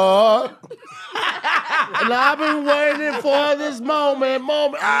 Lord. And I've been waiting for this moment.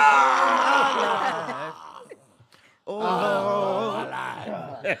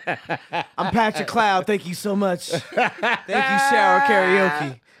 I'm Patrick Cloud. Thank you so much. Thank you, Shower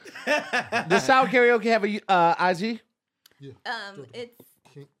Karaoke. Does Shower Karaoke have a IG? It's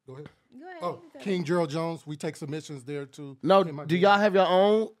King, go ahead. go ahead. Oh, King Gerald Jones. We take submissions there too. No. In my Do DM. y'all have your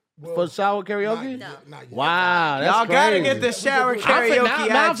own for shower karaoke? Not yet. Wow, that's Y'all gotta crazy. get the shower I'm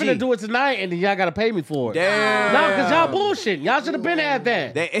karaoke. I'm finna IG. do it tonight, and then y'all gotta pay me for it. Damn. No, because y'all bullshitting. Y'all should have been had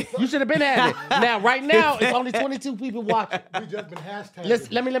that. You should have been had it. Now, right now, it's only 22 people watching. We just been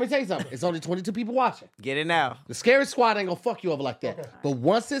hashtagging. Let me tell you something. It's only 22 people watching. Get it now. The Scary Squad ain't gonna fuck you over like that. But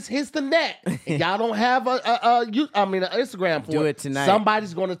once this hits the net, and y'all don't have an Instagram for Do it tonight.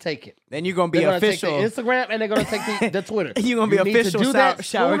 Somebody's gonna take it. Then you're gonna be They're gonna official. take the Instagram and they're gonna take the Twitter. You gonna be need to official do that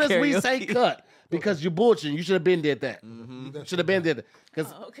shower as soon as we karaoke. say cut. Because you're bullshitting. You should have been did that. Should have been did that.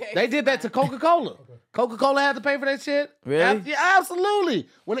 Because they did that to Coca-Cola. Coca-Cola had to pay for that shit. Really? Yeah, absolutely.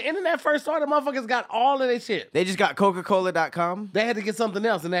 When the internet first started, motherfuckers got all of that shit. They just got Coca-Cola.com. They had to get something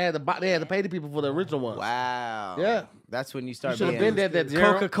else, and they had to pay the people for the original ones. Wow. Yeah. That's when you start You should have being been dead that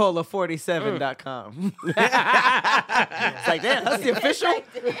Gerald. Coca-Cola47.com. It's like, damn, that's the official?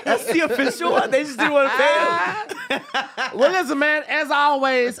 That's the official one? They just didn't want to pay him? Well, listen, man. As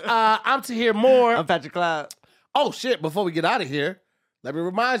always, I'm to hear more. I'm Patrick Cloud. Oh, shit. Before we get out of here, let me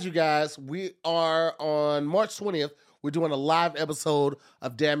remind you guys, we are on March 20th. We're doing a live episode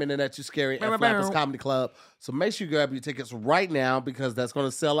of Damn Internet You Scary at Flappers Comedy Club. So make sure you grab your tickets right now because that's going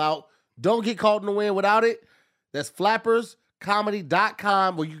to sell out. Don't get caught in the wind without it. That's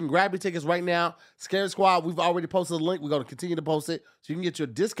flapperscomedy.com where you can grab your tickets right now. Scary Squad, we've already posted the link. We're going to continue to post it so you can get your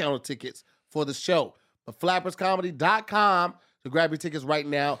discounted tickets for the show. But flapperscomedy.com to grab your tickets right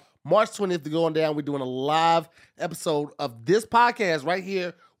now. March 20th, they're going down. We're doing a live episode of this podcast right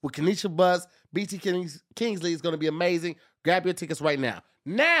here with Kanisha Buzz. BT Kingsley is going to be amazing. Grab your tickets right now.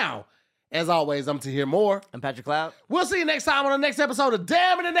 Now, as always, I'm to hear more. I'm Patrick Cloud. We'll see you next time on the next episode of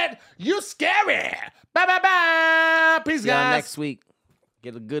Damn Internet, You Scary. Bye, bye, bye. Peace, See y'all guys. next week.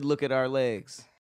 Get a good look at our legs.